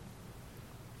appreciated.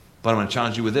 But I'm going to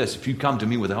challenge you with this. If you come to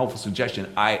me with a helpful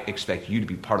suggestion, I expect you to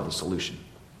be part of the solution.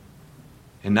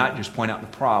 And not just point out the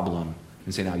problem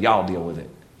and say, now y'all deal with it.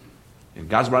 If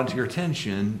God's brought it to your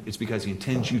attention, it's because he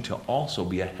intends you to also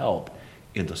be a help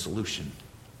in the solution.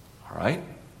 All right?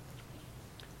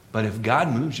 But if God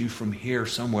moves you from here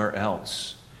somewhere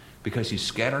else because he's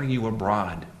scattering you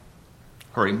abroad,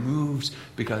 or he moves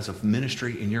because of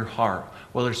ministry in your heart,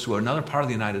 whether it's to another part of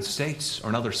the United States or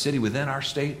another city within our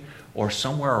state or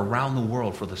somewhere around the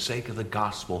world for the sake of the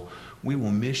gospel, we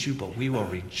will miss you, but we will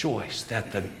rejoice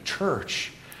that the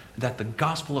church, that the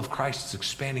gospel of Christ is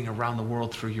expanding around the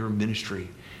world through your ministry.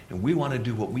 And we want to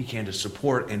do what we can to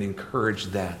support and encourage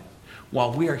that.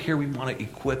 While we are here, we want to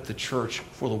equip the church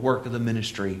for the work of the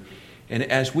ministry. And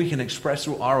as we can express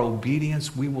through our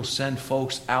obedience, we will send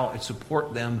folks out and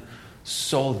support them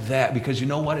so that, because you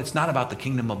know what? It's not about the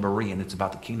kingdom of Berean, it's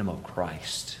about the kingdom of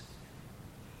Christ.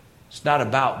 It's not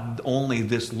about only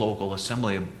this local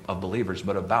assembly of believers,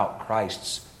 but about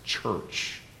Christ's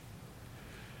church.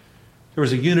 There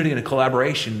was a unity and a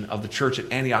collaboration of the church at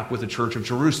Antioch with the church of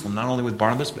Jerusalem, not only with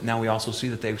Barnabas, but now we also see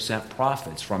that they've sent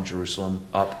prophets from Jerusalem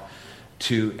up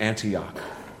to Antioch.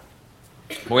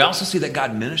 But we also see that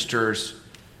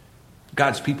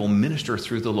God's people minister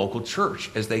through the local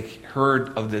church. As they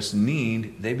heard of this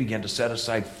need, they began to set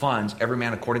aside funds, every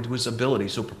man according to his ability,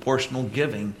 so proportional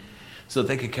giving, so that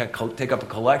they could take up a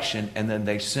collection, and then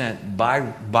they sent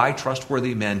by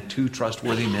trustworthy men to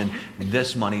trustworthy men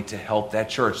this money to help that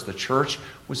church. The church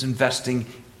was investing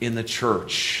in the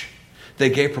church. They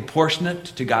gave proportionate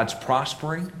to God's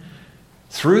prospering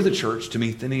through the church to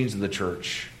meet the needs of the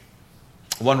church.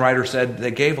 One writer said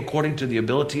they gave according to the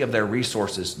ability of their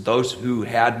resources. Those who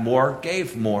had more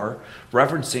gave more,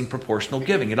 referencing proportional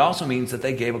giving. It also means that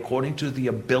they gave according to the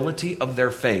ability of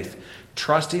their faith,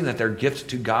 trusting that their gift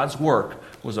to God's work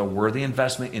was a worthy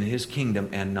investment in his kingdom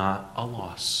and not a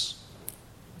loss.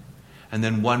 And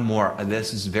then one more.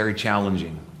 This is very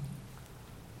challenging.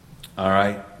 All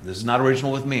right. This is not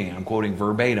original with me. I'm quoting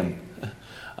verbatim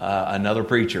another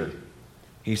preacher.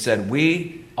 He said,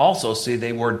 we also see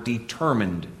they were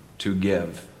determined to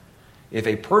give. If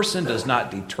a person does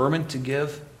not determine to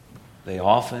give, they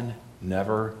often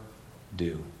never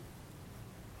do.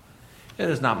 It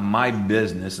is not my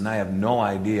business, and I have no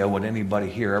idea what anybody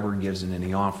here ever gives in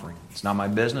any offering. It's not my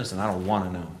business, and I don't want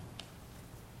to know.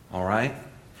 All right?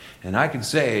 And I could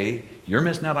say, you're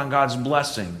missing out on God's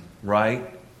blessing, right?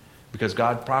 Because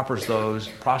God prospers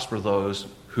those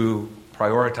who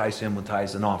prioritize him with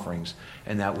tithes and offerings,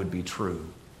 and that would be true.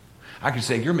 I could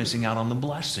say you're missing out on the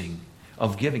blessing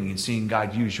of giving and seeing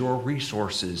God use your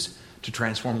resources to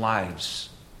transform lives.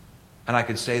 And I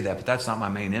could say that, but that's not my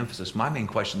main emphasis. My main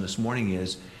question this morning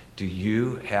is, do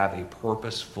you have a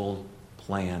purposeful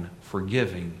plan for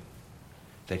giving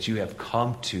that you have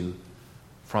come to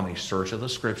from a search of the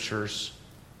Scriptures,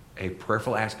 a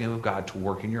prayerful asking of God to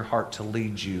work in your heart to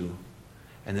lead you,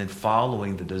 and then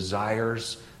following the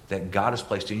desires that God has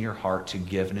placed in your heart to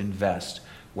give and invest,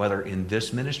 whether in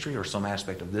this ministry or some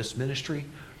aspect of this ministry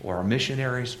or our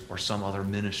missionaries or some other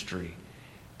ministry.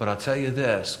 But I'll tell you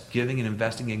this, giving and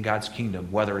investing in God's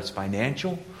kingdom, whether it's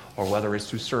financial or whether it's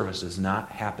through service, does not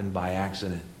happen by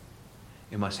accident.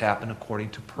 It must happen according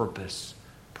to purpose.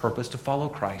 Purpose to follow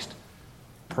Christ.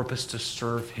 Purpose to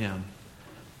serve him.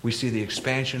 We see the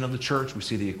expansion of the church, we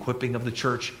see the equipping of the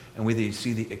church, and we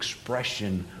see the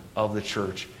expression of the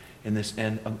church in this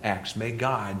end of Acts. May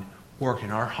God work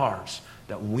in our hearts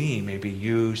that we may be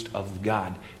used of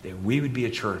God, that we would be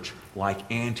a church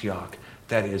like Antioch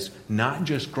that is not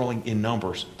just growing in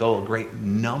numbers, though a great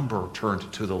number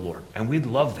turned to the Lord. And we'd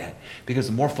love that, because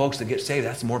the more folks that get saved,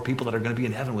 that's the more people that are going to be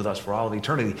in heaven with us for all of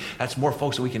eternity. That's more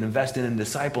folks that we can invest in and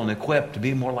disciple and equip to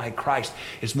be more like Christ.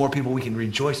 It's more people we can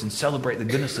rejoice and celebrate the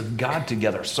goodness of God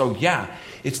together. So yeah,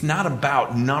 it's not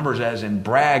about numbers as in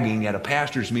bragging at a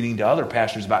pastor's meeting to other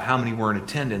pastors about how many were in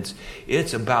attendance.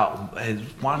 It's about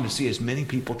wanting to see as many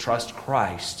people trust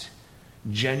Christ,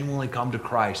 genuinely come to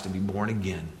Christ and be born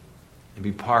again, and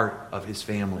be part of his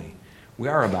family. We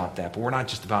are about that, but we're not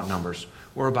just about numbers.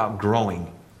 We're about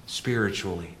growing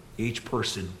spiritually, each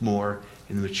person more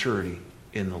in maturity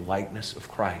in the likeness of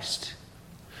Christ,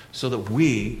 so that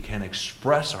we can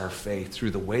express our faith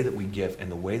through the way that we give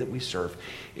and the way that we serve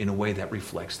in a way that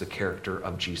reflects the character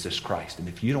of Jesus Christ. And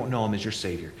if you don't know him as your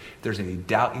Savior, if there's any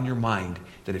doubt in your mind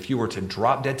that if you were to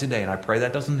drop dead today, and I pray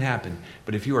that doesn't happen,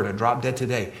 but if you were to drop dead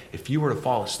today, if you were to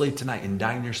fall asleep tonight and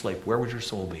die in your sleep, where would your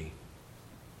soul be?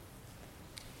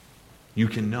 You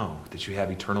can know that you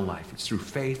have eternal life. It's through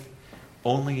faith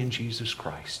only in Jesus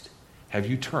Christ. Have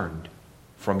you turned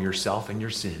from yourself and your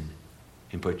sin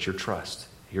and put your trust,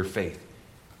 your faith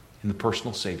in the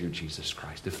personal Savior, Jesus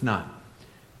Christ. If not,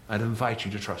 I'd invite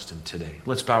you to trust Him today.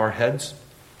 Let's bow our heads.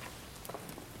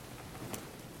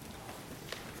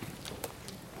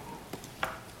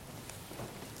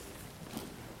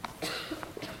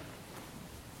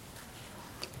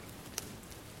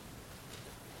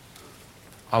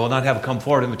 I will not have a come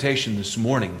forward invitation this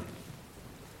morning.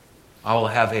 I will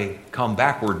have a come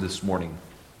backward this morning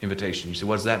invitation. You say,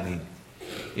 what does that mean?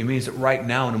 It means that right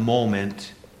now in a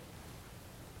moment,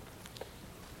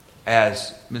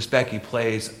 as Miss Becky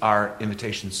plays our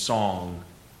invitation song,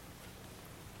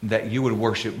 that you would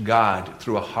worship God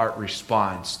through a heart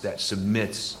response that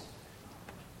submits,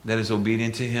 that is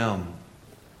obedient to Him,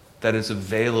 that is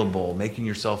available, making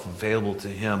yourself available to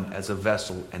Him as a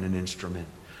vessel and an instrument,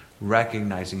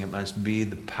 recognizing it must be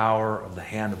the power of the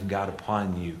hand of God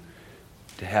upon you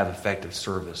to have effective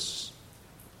service.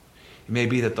 It may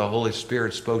be that the Holy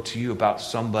Spirit spoke to you about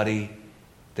somebody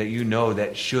that you know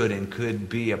that should and could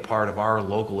be a part of our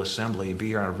local assembly and be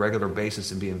here on a regular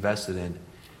basis and be invested in.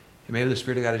 And maybe the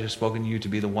Spirit of God has just spoken to you to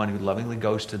be the one who lovingly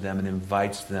goes to them and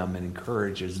invites them and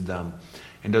encourages them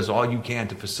and does all you can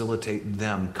to facilitate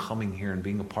them coming here and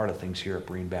being a part of things here at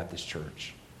Berean Baptist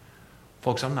Church.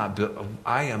 Folks,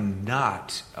 I am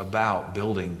not about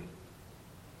building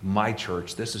my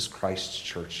church. This is Christ's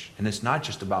church. And it's not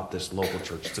just about this local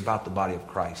church. It's about the body of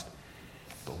Christ.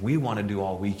 But we want to do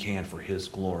all we can for His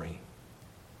glory.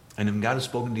 And if God has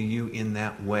spoken to you in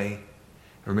that way,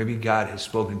 or maybe God has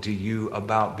spoken to you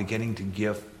about beginning to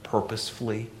give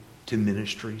purposefully to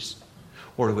ministries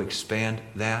or to expand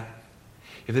that,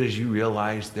 if it is you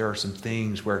realize there are some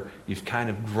things where you've kind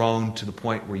of grown to the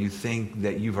point where you think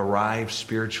that you've arrived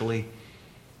spiritually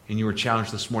and you were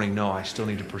challenged this morning, no, I still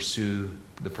need to pursue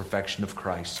the perfection of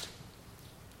Christ.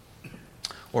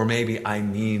 Or maybe I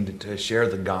need to share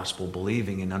the gospel,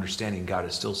 believing and understanding God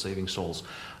is still saving souls.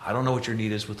 I don't know what your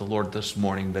need is with the Lord this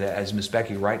morning, but as Miss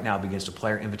Becky right now begins to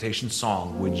play our invitation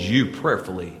song, would you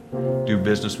prayerfully do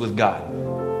business with God?